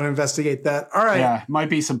 I might want to investigate that. All right. Yeah, might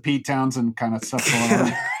be some Pete Townsend kind of stuff going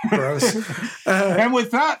on. Gross. And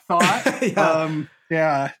with that thought,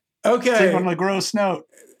 okay. Take on a gross note.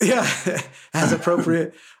 Yeah, as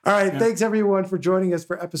appropriate. All right. Thanks, everyone, for joining us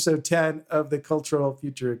for episode 10 of the Cultural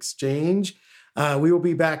Future Exchange. We will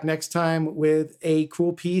be back next time with a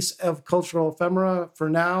cool piece of cultural ephemera. For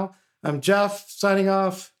now, I'm Jeff signing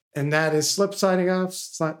off, and that is Slip signing off.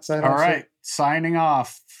 All right. Signing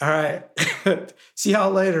off. All right. See y'all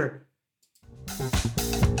later.